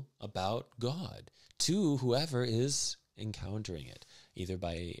reveal about God to whoever is encountering it, either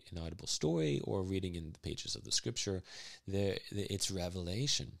by an audible story or reading in the pages of the Scripture. It's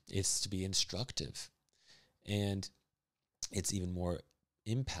revelation. It's to be instructive. And it's even more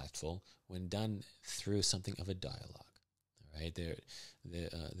impactful when done through something of a dialogue. Right?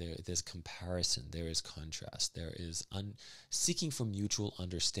 There's comparison. There is contrast. There is seeking for mutual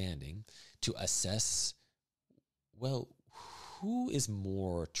understanding to assess, well, who is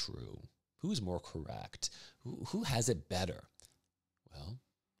more true? Who is more correct? Who has it better? Well,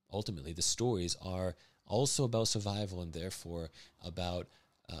 ultimately, the stories are also about survival and therefore about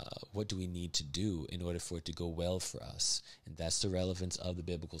what do we need to do in order for it to go well for us. And that's the relevance of the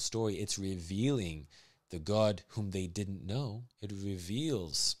biblical story. It's revealing the God whom they didn't know. It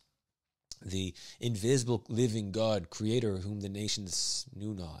reveals the invisible living God, creator, whom the nations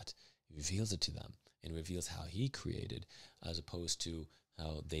knew not. It reveals it to them and reveals how he created as opposed to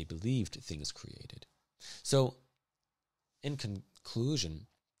how they believed things created. So in conclusion,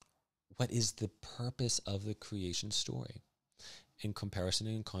 what is the purpose of the creation story? In comparison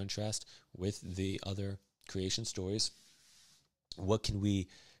and in contrast with the other creation stories, what can we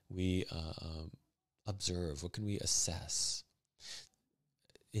observe? What can we assess?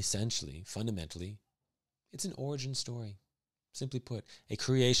 Essentially, fundamentally, it's an origin story. Simply put, a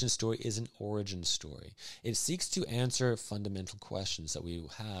creation story is an origin story. It seeks to answer fundamental questions that we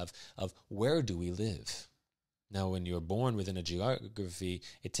have of where do we live? Now, when you're born within a geography,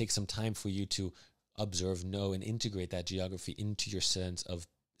 it takes some time for you to observe, know, and integrate that geography into your sense of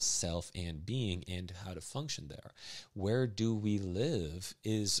self and being and how to function there. Where do we live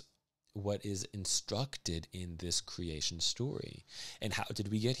is what is instructed in this creation story. And how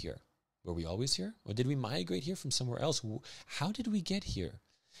did we get here? Were we always here? Or did we migrate here from somewhere else? How did we get here?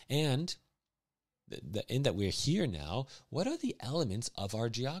 And in that we're here now, what are the elements of our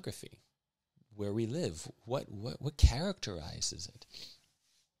geography? Where we live? What characterizes it?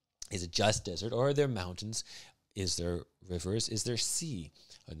 Is it just desert, or are there mountains? Is there rivers? Is there sea?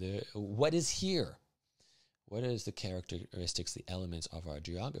 What is here? What is the characteristics, the elements of our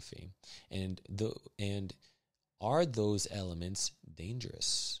geography? And are those elements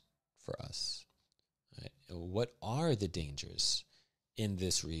dangerous for us? Right? What are the dangers in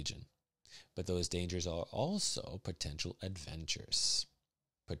this region? But those dangers are also potential adventures,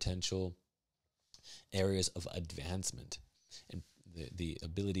 potential areas of advancement, and the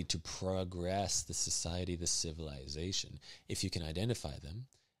ability to progress the society, the civilization. If you can identify them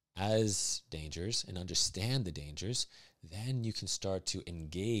as dangers and understand the dangers, then you can start to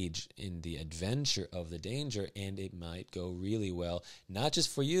engage in the adventure of the danger, and it might go really well, not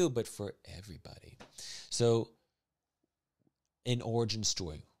just for you, but for everybody. So, an origin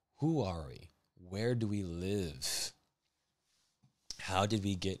story. Who are we? Where do we live? How did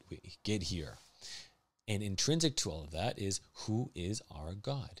we get here? And intrinsic to all of that is, who is our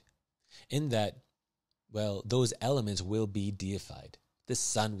God? In that, well, those elements will be deified. The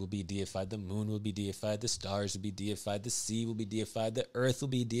sun will be deified, the moon will be deified, the stars will be deified, the sea will be deified, the earth will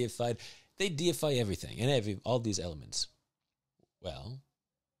be deified. They deify everything and all these elements. Well,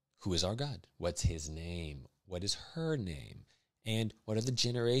 who is our God? What's his name? What is her name? And what are the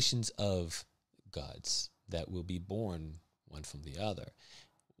generations of gods that will be born one from the other?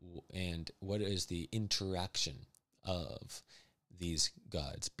 And what is the interaction of these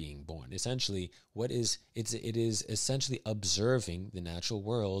gods being born? Essentially, it is essentially observing the natural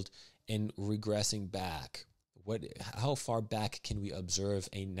world and regressing back. How far back can we observe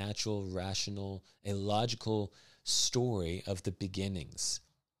a natural, rational, a logical story of the beginnings?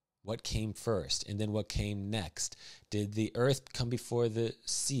 What came first, and then what came next? Did the earth come before the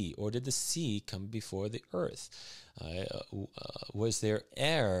sea, or did the sea come before the earth? Was there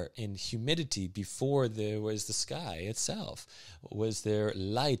air and humidity before there was the sky itself? Was there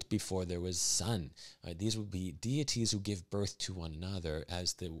light before there was sun? These would be deities who give birth to one another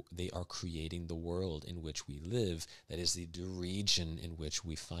as they are creating the world in which we live. That is the region in which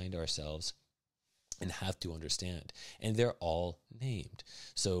we find ourselves and have to understand. And they're all named.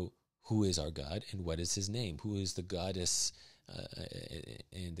 So who is our God and what is his name? Who is the goddess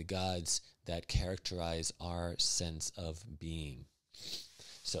and the gods that characterize our sense of being?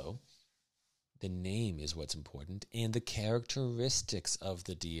 So the name is what's important, and the characteristics of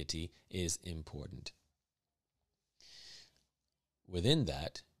the deity is important. Within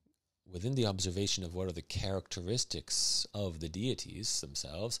that, within the observation of what are the characteristics of the deities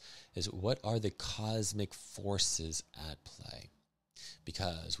themselves, is what are the cosmic forces at play.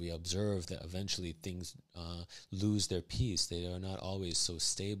 Because we observe that eventually things lose their peace. They are not always so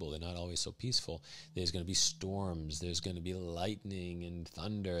stable. They're not always so peaceful. There's going to be storms. There's going to be lightning and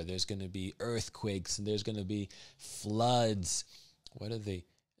thunder. There's going to be earthquakes, and there's going to be floods.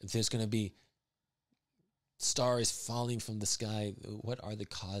 There's going to be stars falling from the sky. What are the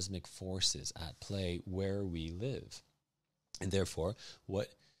cosmic forces at play where we live? And therefore, what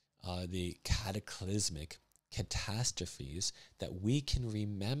are the cataclysmic catastrophes that we can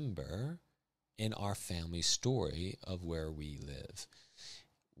remember in our family story of where we live?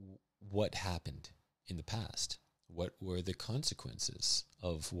 What happened in the past? What were the consequences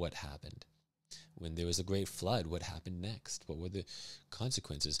of what happened? When there was a great flood, what happened next? What were the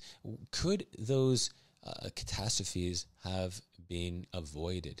consequences? Could those catastrophes have been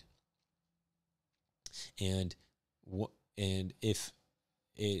avoided? And if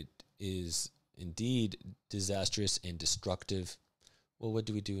it is indeed disastrous and destructive, well, what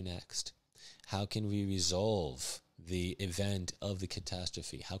do we do next? How can we resolve the event of the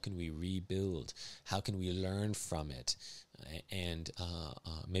catastrophe? How can we rebuild? How can we learn from it and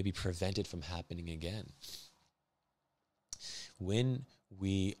maybe prevent it from happening again? when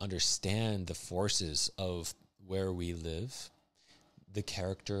we understand the forces of where we live, the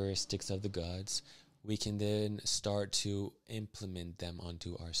characteristics of the gods, we can then start to implement them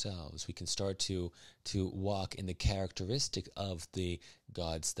onto ourselves. We can start to walk in the characteristic of the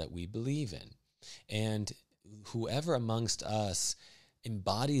gods that we believe in. And whoever amongst us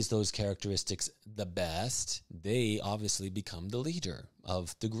embodies those characteristics the best, they obviously become the leader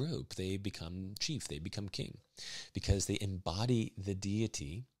of the group. They become chief, they become king, because they embody the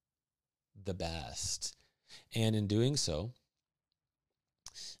deity the best. And in doing so,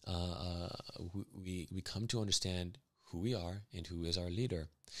 we come to understand who we are and who is our leader.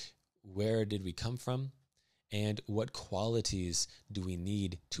 Where did we come from? And what qualities do we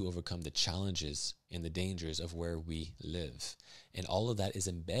need to overcome the challenges and the dangers of where we live? And all of that is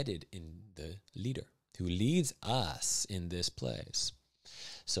embedded in the leader who leads us in this place.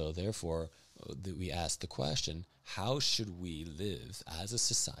 So therefore, we ask the question, how should we live as a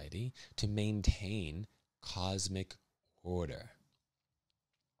society to maintain cosmic order?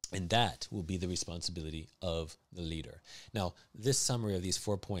 And that will be the responsibility of the leader. Now, this summary of these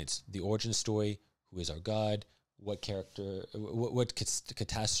 4 points, the origin story, who is our God, what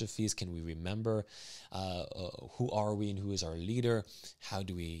catastrophes can we remember, who are we and who is our leader, how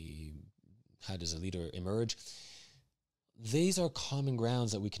does a leader emerge? These are common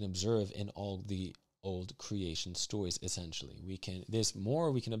grounds that we can observe in all the old creation stories, essentially. There's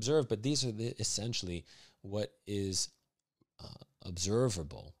more we can observe, but these are essentially what is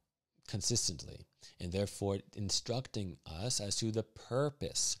observable consistently, and therefore instructing us as to the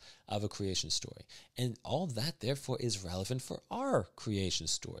purpose of a creation story. And all that, therefore, is relevant for our creation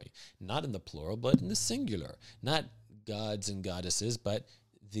story, not in the plural, but in the singular. Not gods and goddesses, but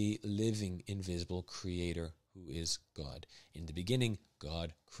the living, invisible creator who is God. In the beginning,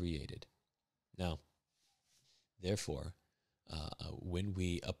 God created. Now, therefore, when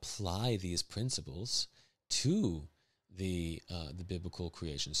we apply these principles to the biblical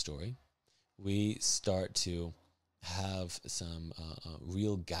creation story, we start to have some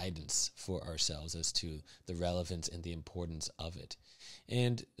real guidance for ourselves as to the relevance and the importance of it.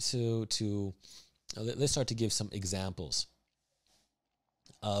 And so let's start to give some examples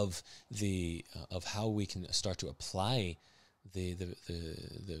of of how we can start to apply the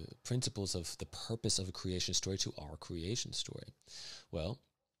principles of the purpose of a creation story to our creation story. Well,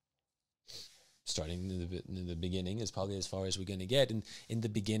 starting in the beginning is probably as far as we're going to get. And in the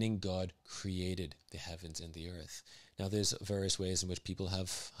beginning, God created the heavens and the earth. Now, there's various ways in which people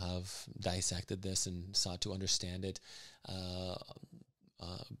have dissected this and sought to understand it.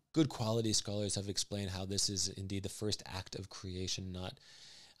 Good quality scholars have explained how this is indeed the first act of creation, not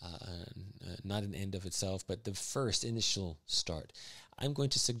an end of itself, but the first initial start. I'm going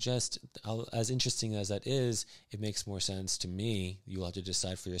to suggest, as interesting as that is, it makes more sense to me, you'll have to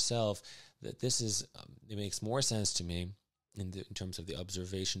decide for yourself, that it makes more sense to me in terms of the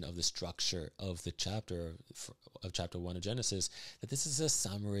observation of the structure of the chapter 1 of Genesis, that this is a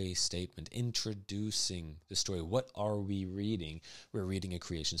summary statement introducing the story. What are we reading? We're reading a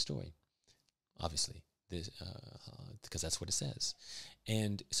creation story, obviously, because that's what it says.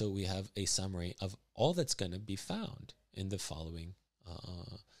 And so we have a summary of all that's going to be found in the following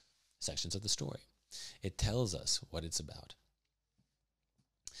sections of the story. It tells us what it's about,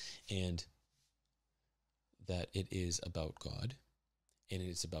 and that it is about God, and it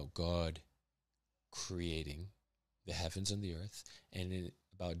is about God creating the heavens and the earth, and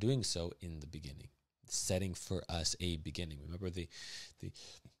about doing so in the beginning, setting for us a beginning. Remember the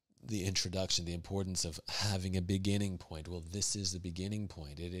introduction, the importance of having a beginning point. Well, this is the beginning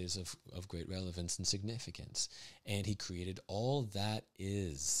point. It is of great relevance and significance. And he created all that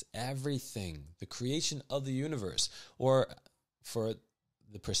is, everything, the creation of the universe, or for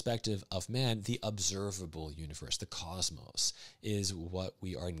the perspective of man, the observable universe, the cosmos, is what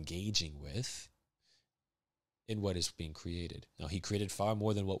we are engaging with in what is being created. Now, he created far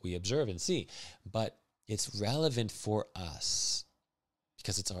more than what we observe and see, but it's relevant for us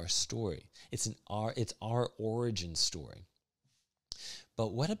because it's our story. It's our origin story.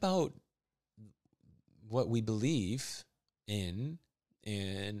 But what about what we believe in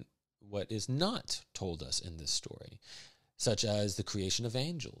and what is not told us in this story, such as the creation of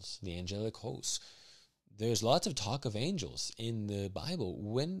angels, the angelic hosts? There's lots of talk of angels in the Bible.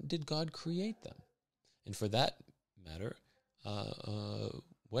 When did God create them? And for that matter,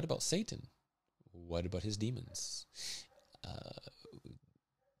 what about Satan? What about his demons?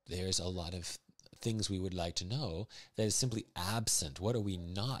 There's a lot of things we would like to know that is simply absent. What are we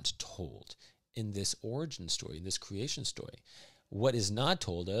not told in this origin story, in this creation story? What is not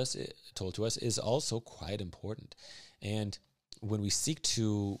told to us is also quite important. And when we seek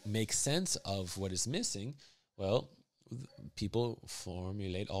to make sense of what is missing, well, people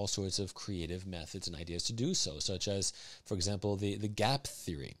formulate all sorts of creative methods and ideas to do so, such as, for example, the gap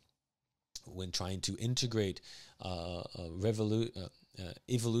theory. When trying to integrate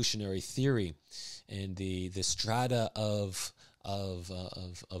evolutionary theory and the strata of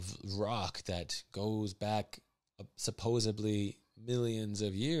rock that goes back supposedly millions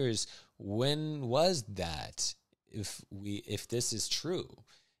of years, when was that? If this is true,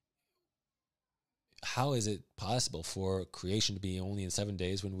 how is it possible for creation to be only in 7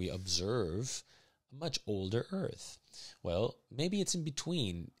 days when we observe a much older earth? Well, maybe it's in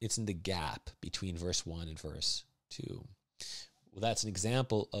between. It's in the gap between verse 1 and verse 2. Well, that's an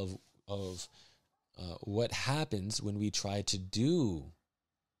example of what happens when we try to do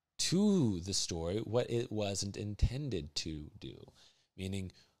to the story what it wasn't intended to do.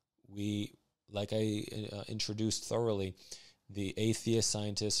 Meaning, like I introduced thoroughly, the atheist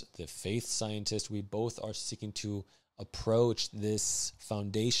scientist, the faith scientist, we both are seeking to approach this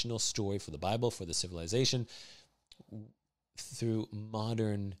foundational story for the Bible, for the civilization, through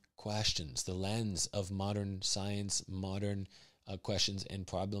modern questions, the lens of modern science, modern questions and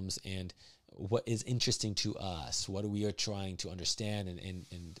problems, and what is interesting to us, what we are trying to understand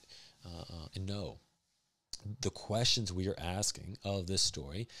and know. The questions we are asking of this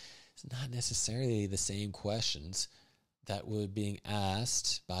story is not necessarily the same questions that were being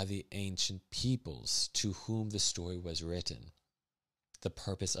asked by the ancient peoples to whom the story was written. The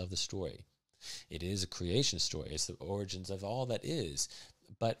purpose of the story. It is a creation story. It's the origins of all that is.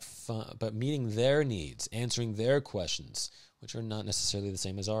 But meeting their needs, answering their questions, which are not necessarily the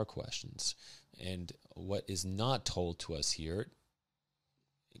same as our questions. And what is not told to us here,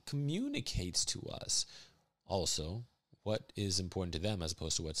 it communicates to us also what is important to them as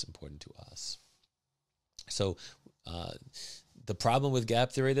opposed to what's important to us. So the problem with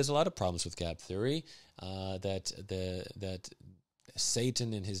gap theory, there's a lot of problems with gap theory, that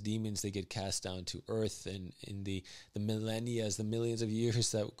Satan and his demons, they get cast down to earth, and in the millennia, the millions of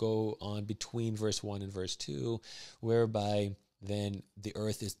years that go on between verse 1 and verse 2, whereby then the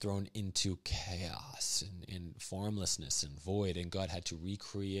earth is thrown into chaos and formlessness and void, and God had to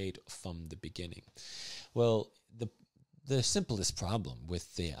recreate from the beginning. Well, the simplest problem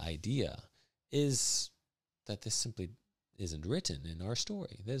with the idea is that this simply isn't written in our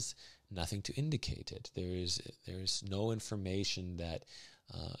story. There's nothing to indicate it. There's no information that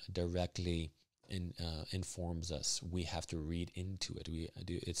directly informs us. We have to read into it.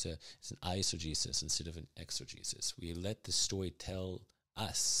 It's an eisegesis instead of an exegesis. We let the story tell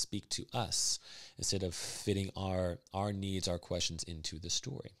us, speak to us, instead of fitting our needs, our questions into the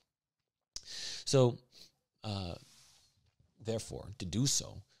story. So, therefore, to do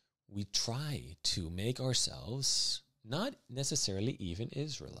so, we try to make ourselves not necessarily even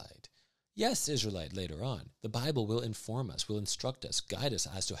Israelite. Yes, Israelite later on. The Bible will inform us, will instruct us, guide us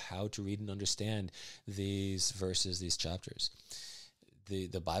as to how to read and understand these verses, these chapters.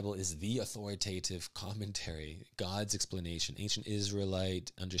 The Bible is the authoritative commentary, God's explanation, ancient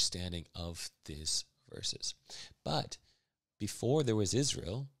Israelite understanding of these verses. But before there was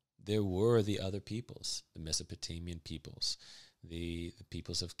Israel, there were the other peoples, the Mesopotamian peoples, the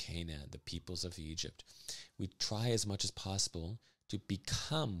peoples of Canaan, the peoples of Egypt. We try as much as possible to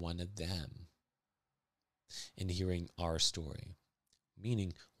become one of them in hearing our story.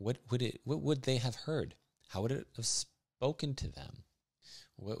 Meaning, what would they have heard? How would it have spoken to them?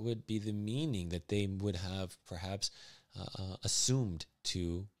 What would be the meaning that they would have perhaps assumed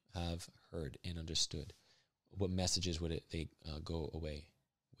to have heard and understood? What messages would they go away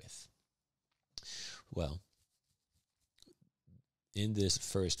with? Well, in this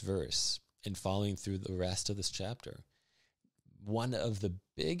first verse and following through the rest of this chapter, one of the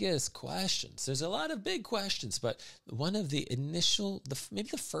biggest questions, there's a lot of big questions, but one of the initial, maybe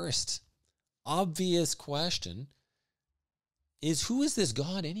the first obvious question is, who is this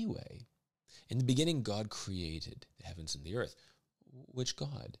God anyway? In the beginning, God created the heavens and the earth. Which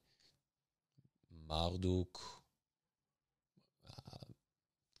God? Marduk,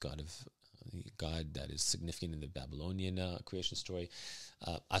 God that is significant in the Babylonian creation story.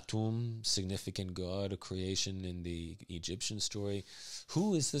 Atum, significant God of creation in the Egyptian story.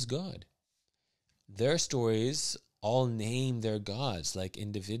 Who is this God? Their stories all name their gods like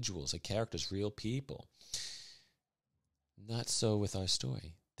individuals, like characters, real people. Not so with our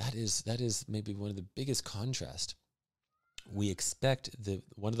story. That is maybe one of the biggest contrasts. We expect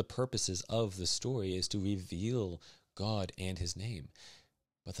one of the purposes of the story is to reveal God and his name.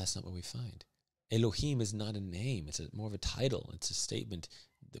 But that's not what we find. Elohim is not a name. It's more of a title. It's a statement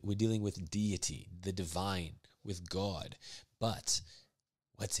that we're dealing with deity, the divine. with God. But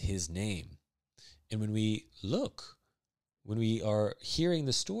what's his name? And when we are hearing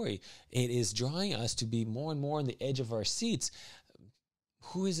the story, it is drawing us to be more and more on the edge of our seats.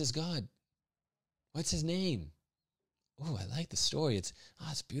 Who is this God? What's his name? Oh, I like the story. It's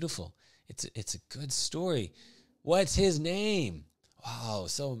beautiful. It's a good story. What's his name? Wow,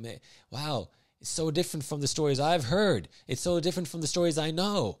 it's so different from the stories I've heard. It's so different from the stories I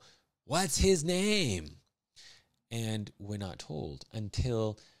know. What's his name? And we're not told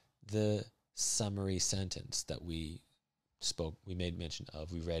until the summary sentence that we made mention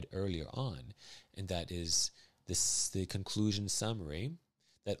of, we read earlier on, and that is the conclusion summary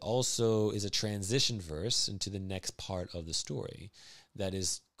that also is a transition verse into the next part of the story that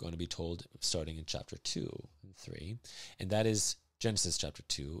is going to be told starting in chapter 2 and 3, and that is Genesis chapter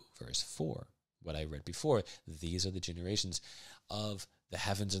 2, verse 4, what I read before. These are the generations of the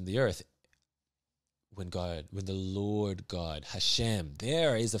heavens and the earth. When the Lord God, Hashem,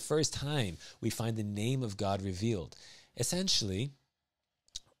 there is the first time we find the name of God revealed. Essentially,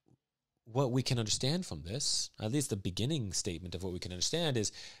 what we can understand from this, at least the beginning statement of what we can understand,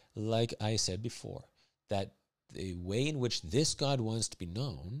 is, like I said before, that the way in which this God wants to be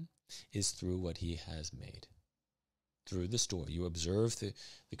known is through what he has made. Through the story. You observe the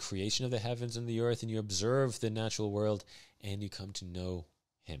creation of the heavens and the earth, and you observe the natural world, and you come to know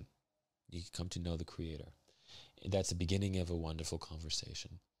him. You come to know the Creator. And that's the beginning of a wonderful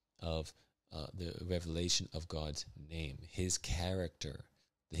conversation of the revelation of God's name, his character,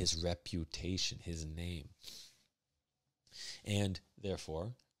 his reputation, his name. And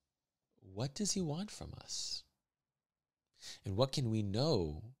therefore, what does he want from us? And what can we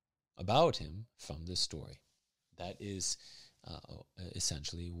know about him from this story? That is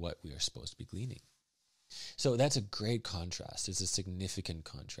essentially what we are supposed to be gleaning. So that's a great contrast. It's a significant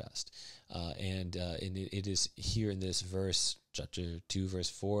contrast. And it is here in this verse, chapter 2, verse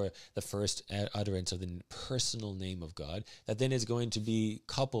 4, the first utterance of the personal name of God that then is going to be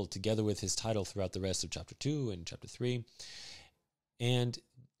coupled together with his title throughout the rest of chapter 2 and chapter 3. And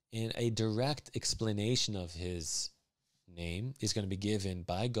in a direct explanation of his name is going to be given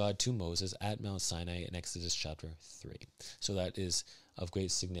by God to Moses at Mount Sinai in Exodus chapter 3. So that is of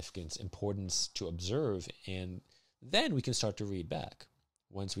great significance, importance to observe, and then we can start to read back.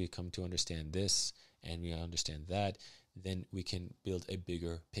 Once we come to understand this and we understand that, then we can build a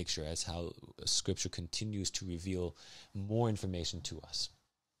bigger picture as how Scripture continues to reveal more information to us.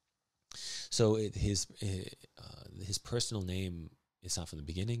 So his personal name is not from the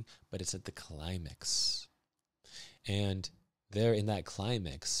beginning, but it's at the climax. And there in that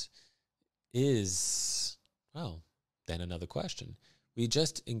climax is, then another question. We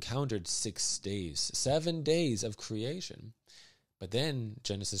just encountered 7 days of creation. But then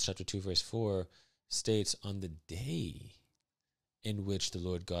Genesis chapter 2 verse 4 states, on the day in which the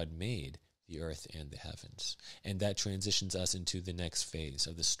Lord God made the earth and the heavens. And that transitions us into the next phase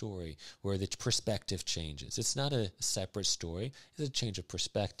of the story where the perspective changes. It's not a separate story. It's a change of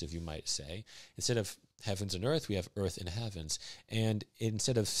perspective, you might say. Instead of heavens and earth, we have earth and heavens. And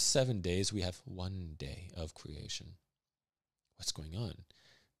instead of 7 days, we have 1 day of creation. What's going on?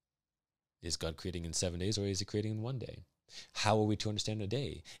 Is God creating in 7 days, or is he creating in 1 day? How are we to understand a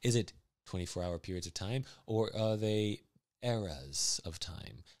day? Is it 24-hour periods of time, or are they eras of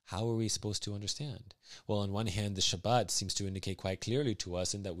time? How are we supposed to understand? Well, on one hand, the Shabbat seems to indicate quite clearly to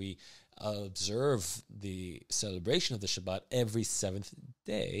us in that we observe the celebration of the Shabbat every seventh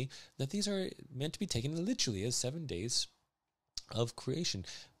day, that these are meant to be taken literally as 7 days of creation,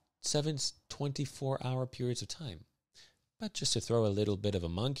 7 24-hour periods of time. But just to throw a little bit of a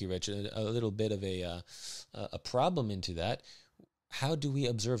monkey wrench, a little bit of a problem into that, how do we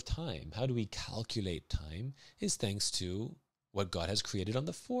observe time? How do we calculate time? Is thanks to what God has created on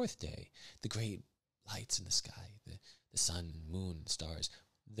the fourth day. The great lights in the sky, the sun, moon, stars.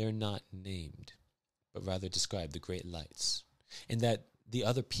 They're not named, but rather describe the great lights. And that the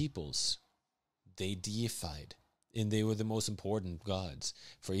other peoples, they deified, and they were the most important gods.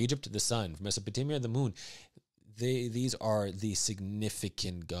 For Egypt, the sun. For Mesopotamia, the moon. These are the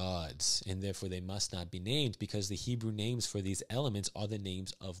significant gods, and therefore they must not be named, because the Hebrew names for these elements are the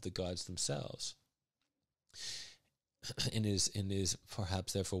names of the gods themselves. And is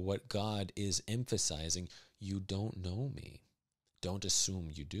perhaps therefore what God is emphasizing. You don't know me. Don't assume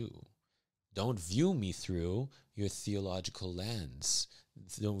you do. Don't view me through your theological lens.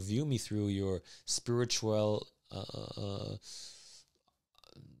 Don't view me through your spiritual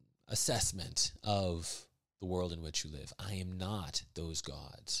assessment of the world in which you live. I am not those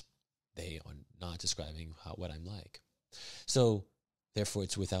gods. They are not describing what I'm like. So, therefore,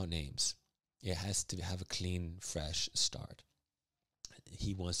 it's without names. It has to have a clean, fresh start.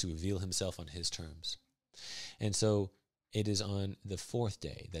 He wants to reveal himself on his terms. And so it is on the fourth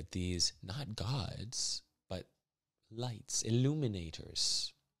day that these, not gods, but lights,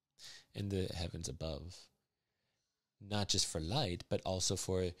 illuminators in the heavens above, not just for light, but also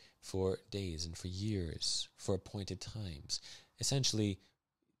for days and for years, for appointed times. Essentially,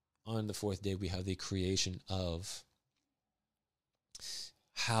 on the fourth day, we have the creation of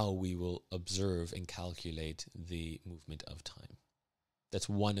how we will observe and calculate the movement of time. That's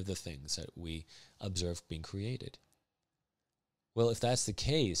one of the things that we observe being created. Well, if that's the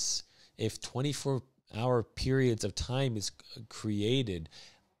case, if 24-hour periods of time is created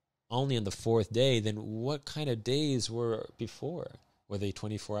only on the fourth day, then what kind of days were before? Were they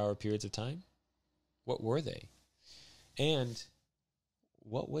 24-hour periods of time? What were they? And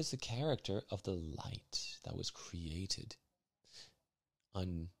what was the character of the light that was created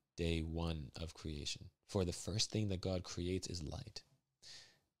on day one of creation? For the first thing that God creates is light.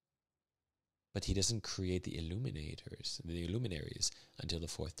 But he doesn't create the luminaries, until the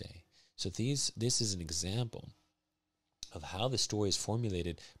fourth day. So this is an example of how the story is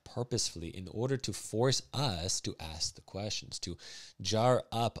formulated purposefully in order to force us to ask the questions, to jar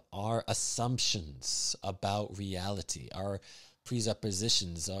up our assumptions about reality, our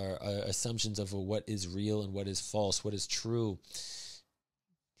presuppositions, our assumptions of what is real and what is false, what is true.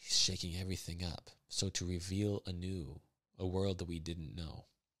 He's shaking everything up. So to reveal anew a world that we didn't know,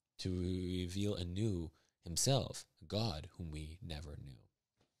 to reveal anew himself, God whom we never knew,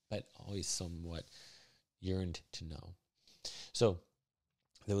 but always somewhat yearned to know. So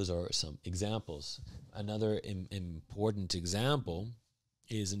those are some examples. Another important example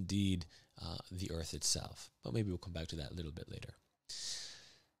is indeed the earth itself, but maybe we'll come back to that a little bit later.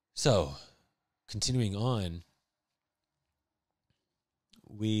 So continuing on,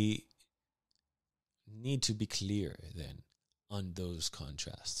 we need to be clear then on those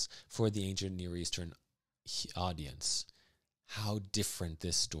contrasts for the ancient Near Eastern audience, how different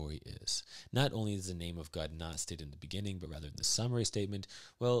this story is. Not only is the name of God not stated in the beginning, but rather in the summary statement.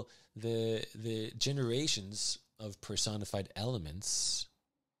 Well, the generations of personified elements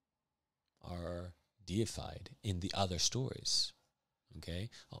are deified in the other stories, okay?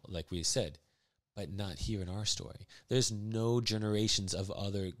 Like we said, but not here in our story. There's no generations of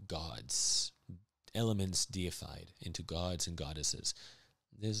other gods, elements deified into gods and goddesses.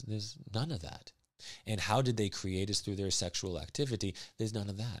 There's none of that. And how did they create us? Through their sexual activity. There's none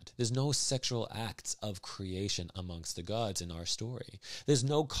of that. There's no sexual acts of creation amongst the gods in our story. There's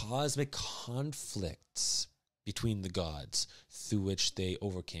no cosmic conflicts between the gods through which they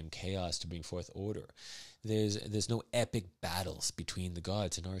overcame chaos to bring forth order. There's no epic battles between the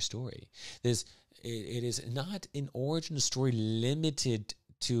gods in our story. It is not an origin story limited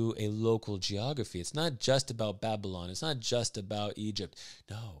to a local geography. It's not just about Babylon. It's not just about Egypt.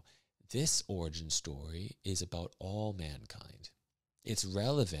 No, this origin story is about all mankind. Its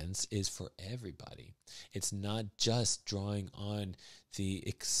relevance is for everybody. It's not just drawing on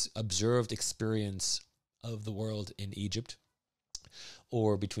the observed experience of the world in Egypt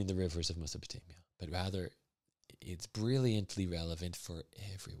or between the rivers of Mesopotamia, but rather it's brilliantly relevant for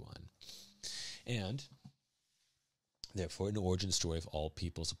everyone. And therefore, an origin story of all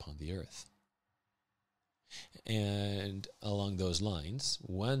peoples upon the earth. And along those lines,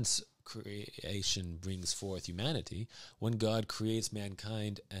 once creation brings forth humanity, when God creates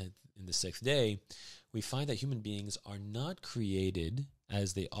mankind in the sixth day, we find that human beings are not created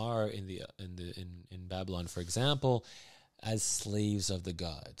as they are in Babylon, for example, as slaves of the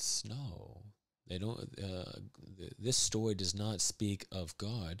gods. No, they don't. This story does not speak of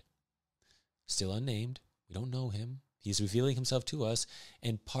God, still unnamed. We don't know him. He's revealing himself to us,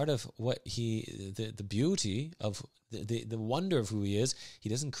 and part of what the beauty of the wonder of who he is, he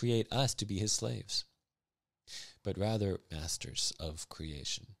doesn't create us to be his slaves, but rather masters of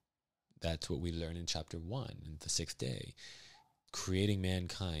creation. That's what we learn in chapter 1, in the sixth day, creating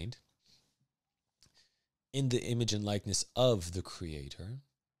mankind in the image and likeness of the Creator,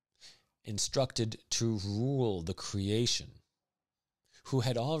 instructed to rule the creation, who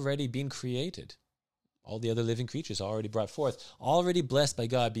had already been created. All the other living creatures already brought forth, already blessed by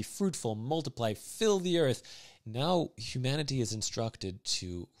God, be fruitful, multiply, fill the earth. Now humanity is instructed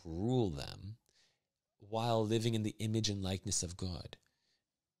to rule them while living in the image and likeness of God.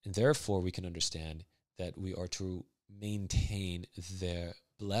 And therefore we can understand that we are to maintain their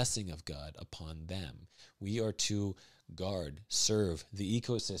blessing of God upon them. We are to guard, serve the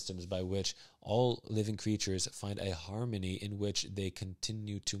ecosystems by which all living creatures find a harmony in which they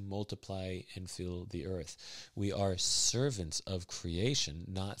continue to multiply and fill the earth. We are servants of creation,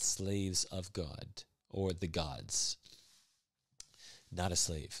 not slaves of God or the gods. Not a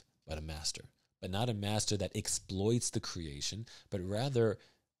slave, but a master. But not a master that exploits the creation, but rather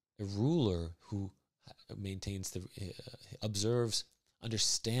a ruler who maintains observes,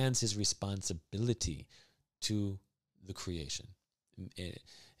 understands his responsibility to the creation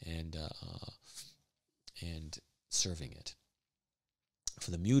and serving it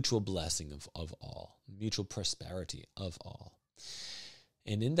for the mutual blessing of all, mutual prosperity of all.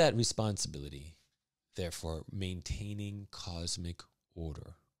 And in that responsibility, therefore, maintaining cosmic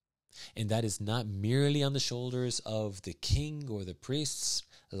order. And that is not merely on the shoulders of the king or the priests,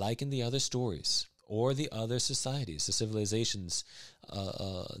 like in the other stories, or the other societies, the civilizations,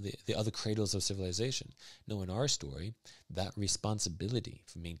 the other cradles of civilization. No, in our story, that responsibility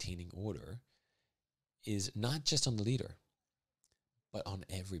for maintaining order is not just on the leader, but on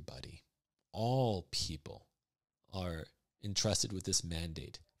everybody. All people are entrusted with this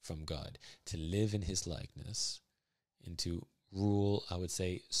mandate from God to live in his likeness and to rule, I would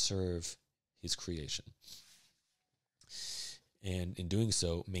say, serve his creation. And in doing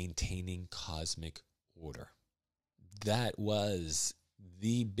so, maintaining cosmic order. That was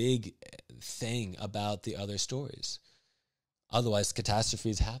the big thing about the other stories. Otherwise,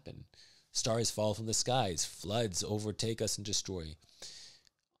 catastrophes happen. Stars fall from the skies. Floods overtake us and destroy.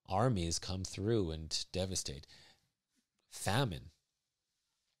 Armies come through and devastate. Famine.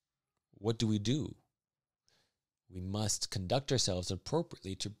 What do? We must conduct ourselves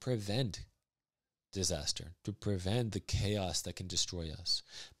appropriately to prevent disaster, to prevent the chaos that can destroy us,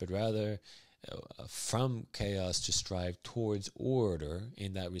 but rather from chaos to strive towards order,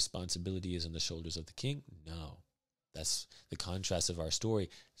 and that responsibility is on the shoulders of the king? No. That's the contrast of our story.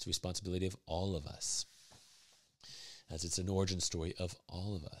 It's the responsibility of all of us, as it's an origin story of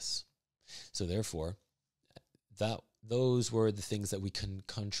all of us. So therefore, those were the things that we can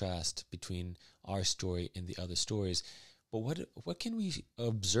contrast between our story and the other stories. But what can we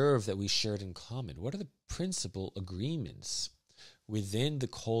observe that we shared in common? What are the principal agreements within the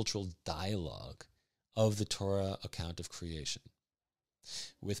cultural dialogue of the Torah account of creation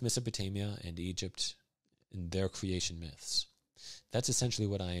with Mesopotamia and Egypt and their creation myths? That's essentially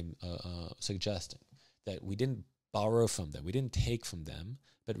what I'm suggesting, that we didn't borrow from them, we didn't take from them,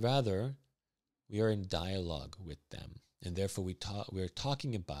 but rather we are in dialogue with them. And therefore we're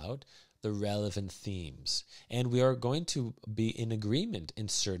talking about the relevant themes. And we are going to be in agreement in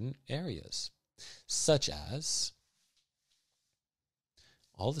certain areas, such as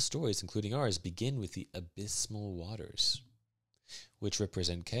all the stories, including ours, begin with the abysmal waters, which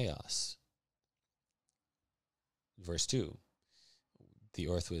represent chaos. Verse 2, the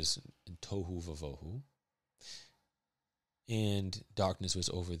earth was in tohu vavohu, and darkness was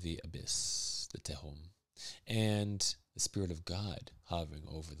over the abyss, the tehom, and the Spirit of God hovering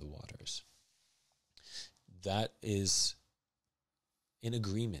over the waters. That is in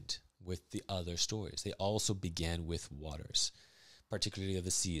agreement with the other stories. They also began with waters, particularly of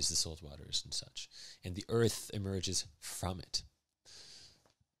the seas, the salt waters and such. And the earth emerges from it.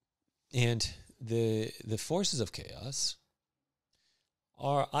 And the forces of chaos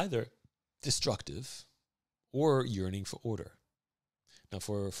are either destructive or yearning for order. Now,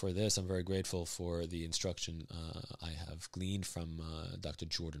 for this, I'm very grateful for the instruction I have gleaned from Dr.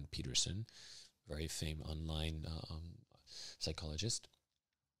 Jordan Peterson, very famous online psychologist.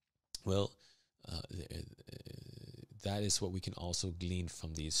 Well, that is what we can also glean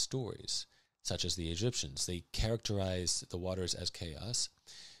from these stories, such as the Egyptians. They characterize the waters as chaos,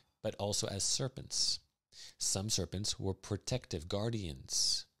 but also as serpents. Some serpents were protective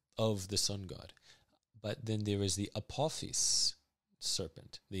guardians of the sun god. But then there is the Apophis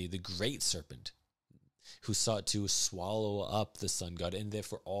serpent, the great serpent, who sought to swallow up the sun god and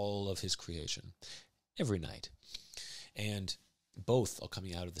therefore all of his creation every night. And both are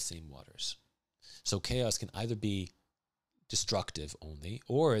coming out of the same waters. So chaos can either be destructive only,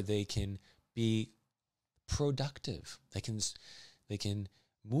 or they can be productive. They can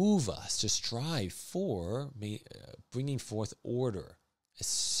move us to strive for bringing forth order, a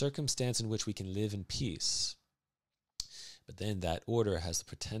circumstance in which we can live in peace. But then that order has the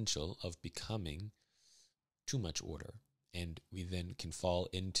potential of becoming too much order, and we then can fall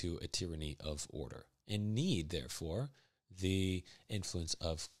into a tyranny of order and need, therefore, the influence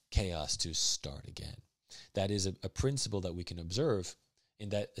of chaos to start again. That is a principle that we can observe in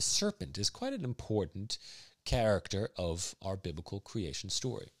that a serpent is quite an important character of our biblical creation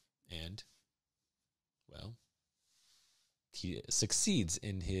story. And, well, he succeeds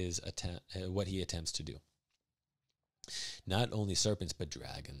in his what he attempts to do. Not only serpents, but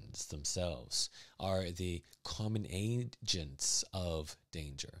dragons themselves are the common agents of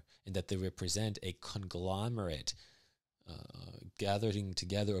danger, in that they represent a conglomerate gathering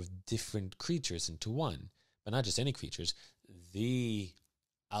together of different creatures into one. But not just any creatures, the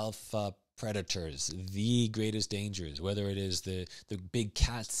alpha predators, the greatest dangers, whether it is the big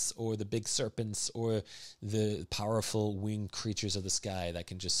cats or the big serpents or the powerful winged creatures of the sky that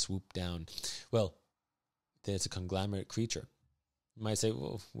can just swoop down. Well, it's a conglomerate creature. You might say,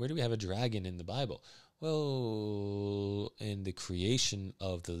 well, where do we have a dragon in the Bible? Well, in the creation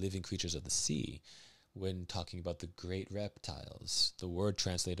of the living creatures of the sea, when talking about the great reptiles, the word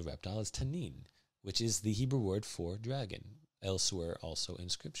translated reptile is tanin, which is the Hebrew word for dragon, elsewhere also in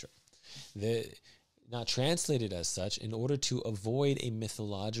Scripture. Not translated as such in order to avoid a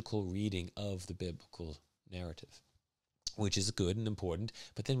mythological reading of the biblical narrative, which is good and important,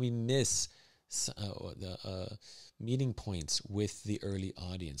 but then we miss the meeting points with the early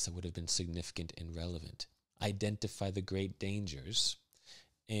audience that would have been significant and relevant. Identify the great dangers,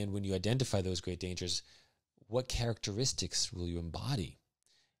 and when you identify those great dangers, what characteristics will you embody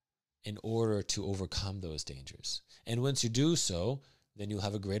in order to overcome those dangers? And once you do so, then you'll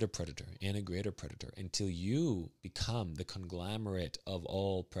have a greater predator and a greater predator until you become the conglomerate of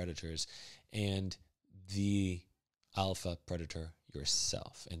all predators and the alpha predator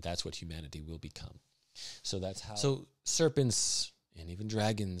yourself. And that's what humanity will become. So that's how. So serpents and even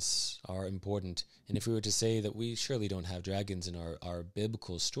dragons are important. And if we were to say that we surely don't have dragons in our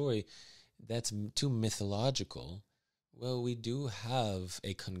biblical story, that's too mythological. Well, we do have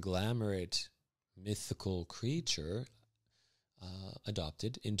a conglomerate mythical creature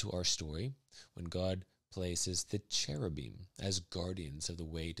adopted into our story when God places the cherubim as guardians of the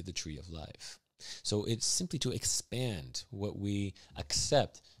way to the tree of life. So it's simply to expand what we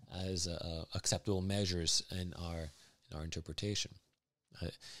accept as acceptable measures in our interpretation.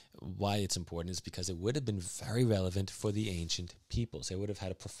 Why it's important is because it would have been very relevant for the ancient peoples. It would have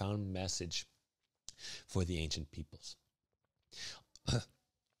had a profound message for the ancient peoples.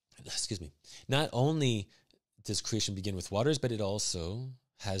 Excuse me. Not only does creation begin with waters, but it also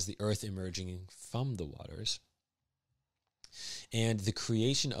has the earth emerging from the waters. And the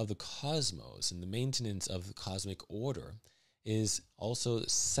creation of the cosmos and the maintenance of the cosmic order is also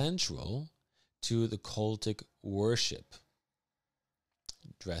central to the cultic worship,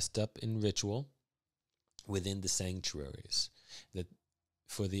 dressed up in ritual within the sanctuaries. That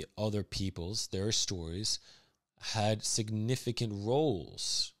for the other peoples, their stories had significant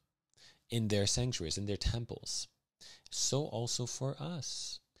roles in their sanctuaries, in their temples. So also for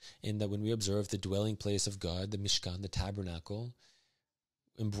us, in that when we observe the dwelling place of God, the Mishkan, the tabernacle,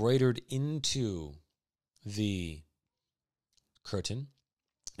 embroidered into the curtain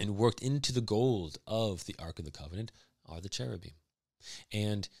and worked into the gold of the Ark of the Covenant are the cherubim.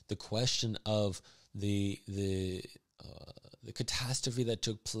 And the question of the catastrophe that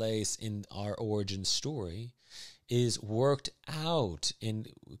took place in our origin story is worked out and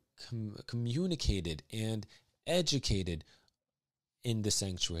communicated and educated in the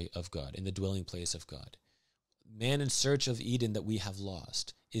sanctuary of God, in the dwelling place of God. Man in search of Eden that we have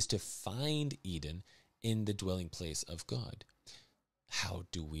lost is to find Eden in the dwelling place of God. How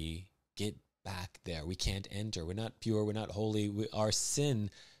do we get back there? We can't enter. We're not pure. We're not holy. Our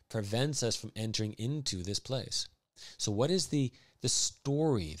sin prevents us from entering into this place. So what is the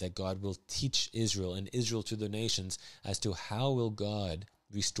story that God will teach Israel and Israel to the nations as to how will God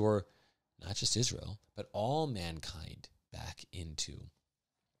restore not just Israel, but all mankind back into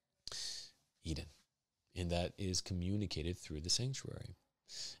Eden? And that is communicated through the sanctuary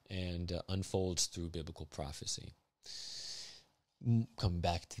and unfolds through biblical prophecy. Come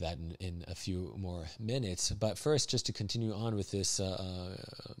back to that in a few more minutes. But first, just to continue on with this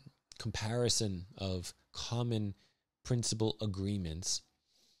comparison of common principle agreements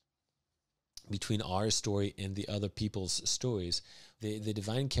between our story and the other people's stories, the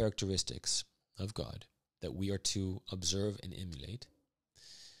divine characteristics of God that we are to observe and emulate,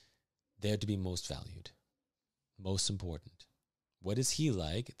 they're to be most valued, most important. What is he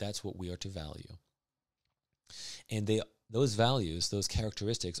like? That's what we are to value. And those values, those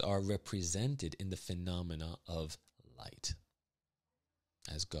characteristics are represented in the phenomena of light.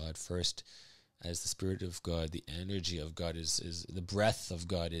 As God first, as the Spirit of God, the energy of God is the breath of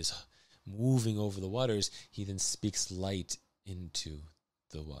God is moving over the waters, he then speaks light into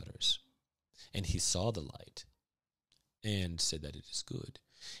the waters. And he saw the light and said that it is good.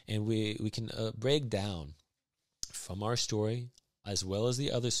 And we can break down from our story, as well as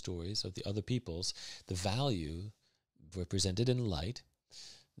the other stories of the other peoples, the value represented in light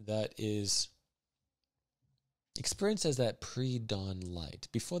that is experienced as that pre-dawn light.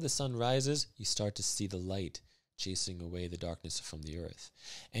 Before the sun rises, you start to see the light chasing away the darkness from the earth.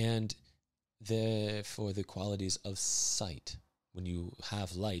 And therefore, the qualities of sight. When you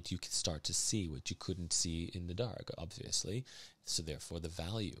have light, you can start to see what you couldn't see in the dark, obviously. So therefore, the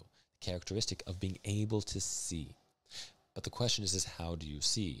value, the characteristic of being able to see. But the question is how do you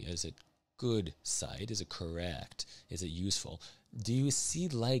see? Is it good sight? Is it correct? Is it useful? Do you see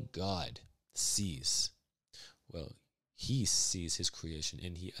like God sees? Well, he sees his creation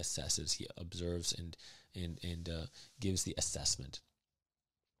and he assesses, he observes and gives the assessment.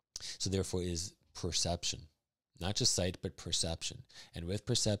 So therefore is perception. Not just sight, but perception. And with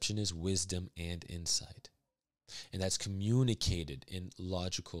perception is wisdom and insight. And that's communicated in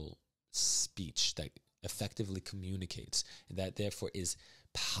logical speech that effectively communicates. And that therefore is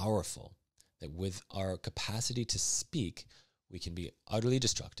powerful. That with our capacity to speak, we can be utterly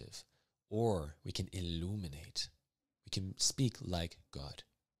destructive or we can illuminate. We can speak like God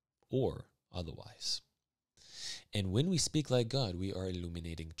or otherwise. And when we speak like God, we are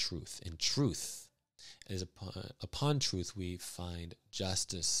illuminating truth. And truth is upon truth we find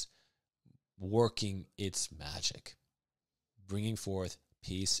justice working its magic, bringing forth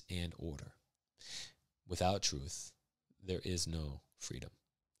peace and order. Without truth, there is no freedom.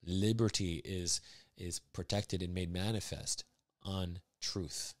 Liberty is protected and made manifest on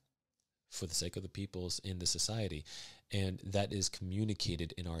truth for the sake of the peoples in the society. And that is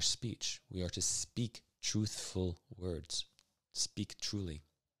communicated in our speech. We are to speak truthful words, speak truly.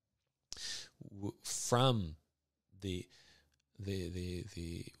 From the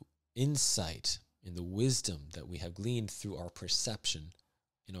insight and the wisdom that we have gleaned through our perception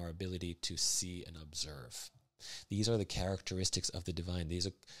in our ability to see and observe. These are the characteristics of the divine. These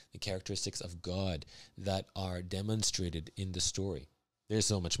are the characteristics of God that are demonstrated in the story. There's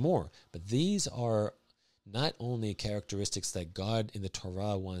so much more, but these are not only characteristics that God in the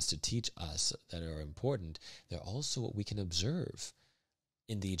Torah wants to teach us that are important, they're also what we can observe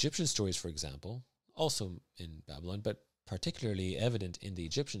in the Egyptian stories, for example, also in Babylon, but particularly evident in the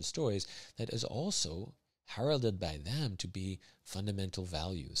Egyptian stories, that is also heralded by them to be fundamental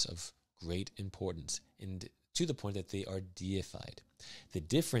values of great importance, and to the point that they are deified. The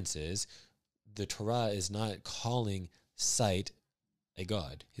difference is the Torah is not calling sight a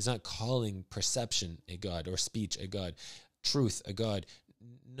God. He's not calling perception a God or speech a God, truth a God.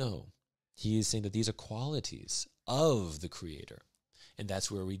 No, he is saying that these are qualities of the Creator. And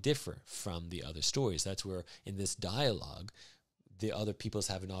that's where we differ from the other stories. That's where in this dialogue, the other peoples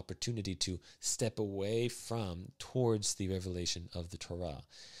have an opportunity to step away from towards the revelation of the Torah.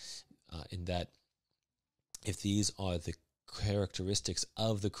 In that if these are the characteristics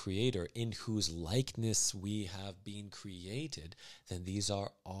of the Creator in whose likeness we have been created, then these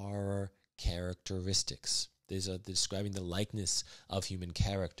are our characteristics. These are describing the likeness of human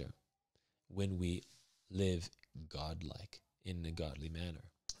character when we live godlike, in a godly manner.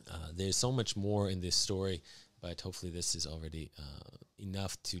 There's so much more in this story, but hopefully this is already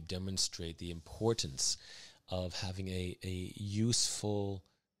enough to demonstrate the importance of having a useful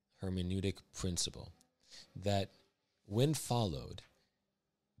hermeneutic principle that, when followed,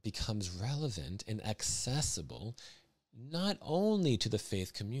 becomes relevant and accessible not only to the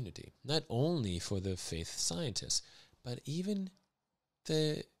faith community, not only for the faith scientists, but even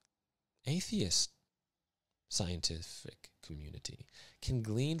the atheist scientific community can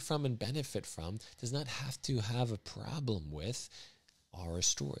glean from and benefit from, does not have to have a problem with our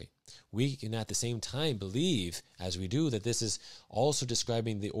story. We can at the same time believe, as we do, that this is also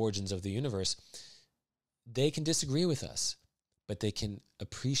describing the origins of the universe. They can disagree with us, but they can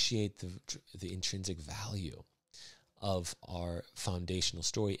appreciate the intrinsic value of our foundational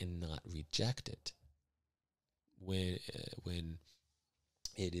story and not reject it when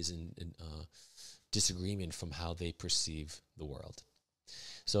it is in disagreement from how they perceive the world.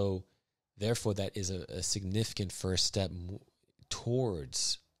 So therefore, that is a significant first step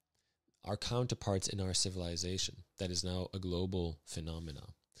towards our counterparts in our civilization that is now a global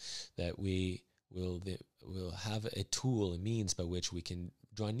phenomenon, that we will have a tool, a means by which we can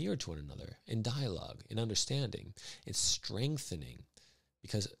draw near to one another in dialogue, in understanding, in strengthening,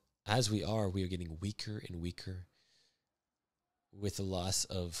 because as we are getting weaker and weaker with the loss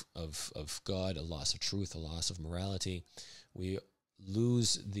of God, a loss of truth, a loss of morality. We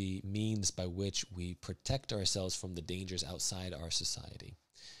lose the means by which we protect ourselves from the dangers outside our society,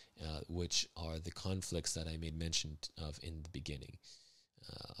 which are the conflicts that I made mention of in the beginning.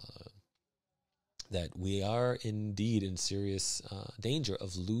 that we are indeed in serious danger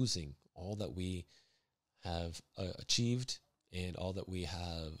of losing all that we have achieved and all that we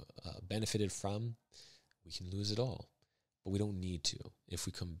have benefited from. We can lose it all, but we don't need to. If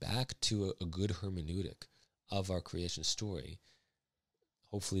we come back to a good hermeneutic of our creation story,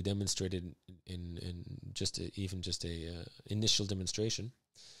 hopefully demonstrated in just a initial demonstration,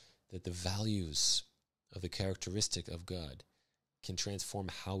 that the values of the characteristic of God can transform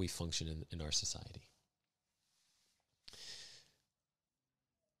how we function in our society.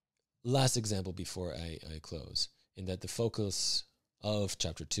 Last example before I close, in that the focus of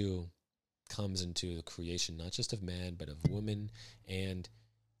chapter 2 comes into the creation not just of man, but of woman, and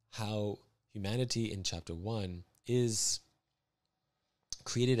how humanity in chapter 1 is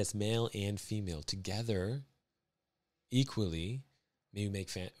created as male and female together equally. We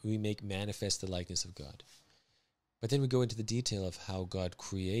make manifest the likeness of God. But then we go into the detail of how God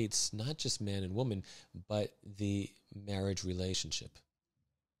creates not just man and woman, but the marriage relationship.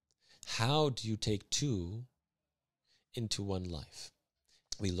 How do you take two into one life?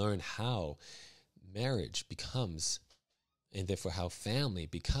 We learn how marriage becomes, and therefore how family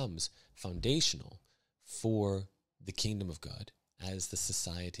becomes foundational for the kingdom of God as the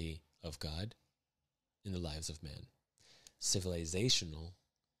society of God in the lives of men. Civilizational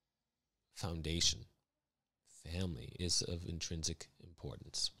foundation, family, is of intrinsic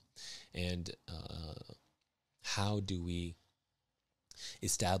importance. And how do we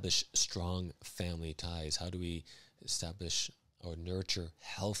establish strong family ties? How do we establish or nurture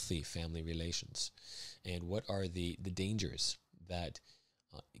healthy family relations? And what are the dangers that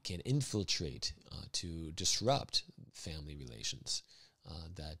can infiltrate to disrupt family relations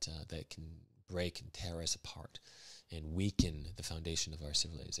that can break and tear us apart and weaken the foundation of our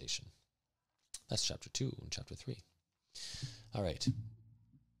civilization? That's chapter 2 and chapter 3. All right.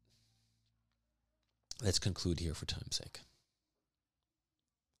 Let's conclude here for time's sake.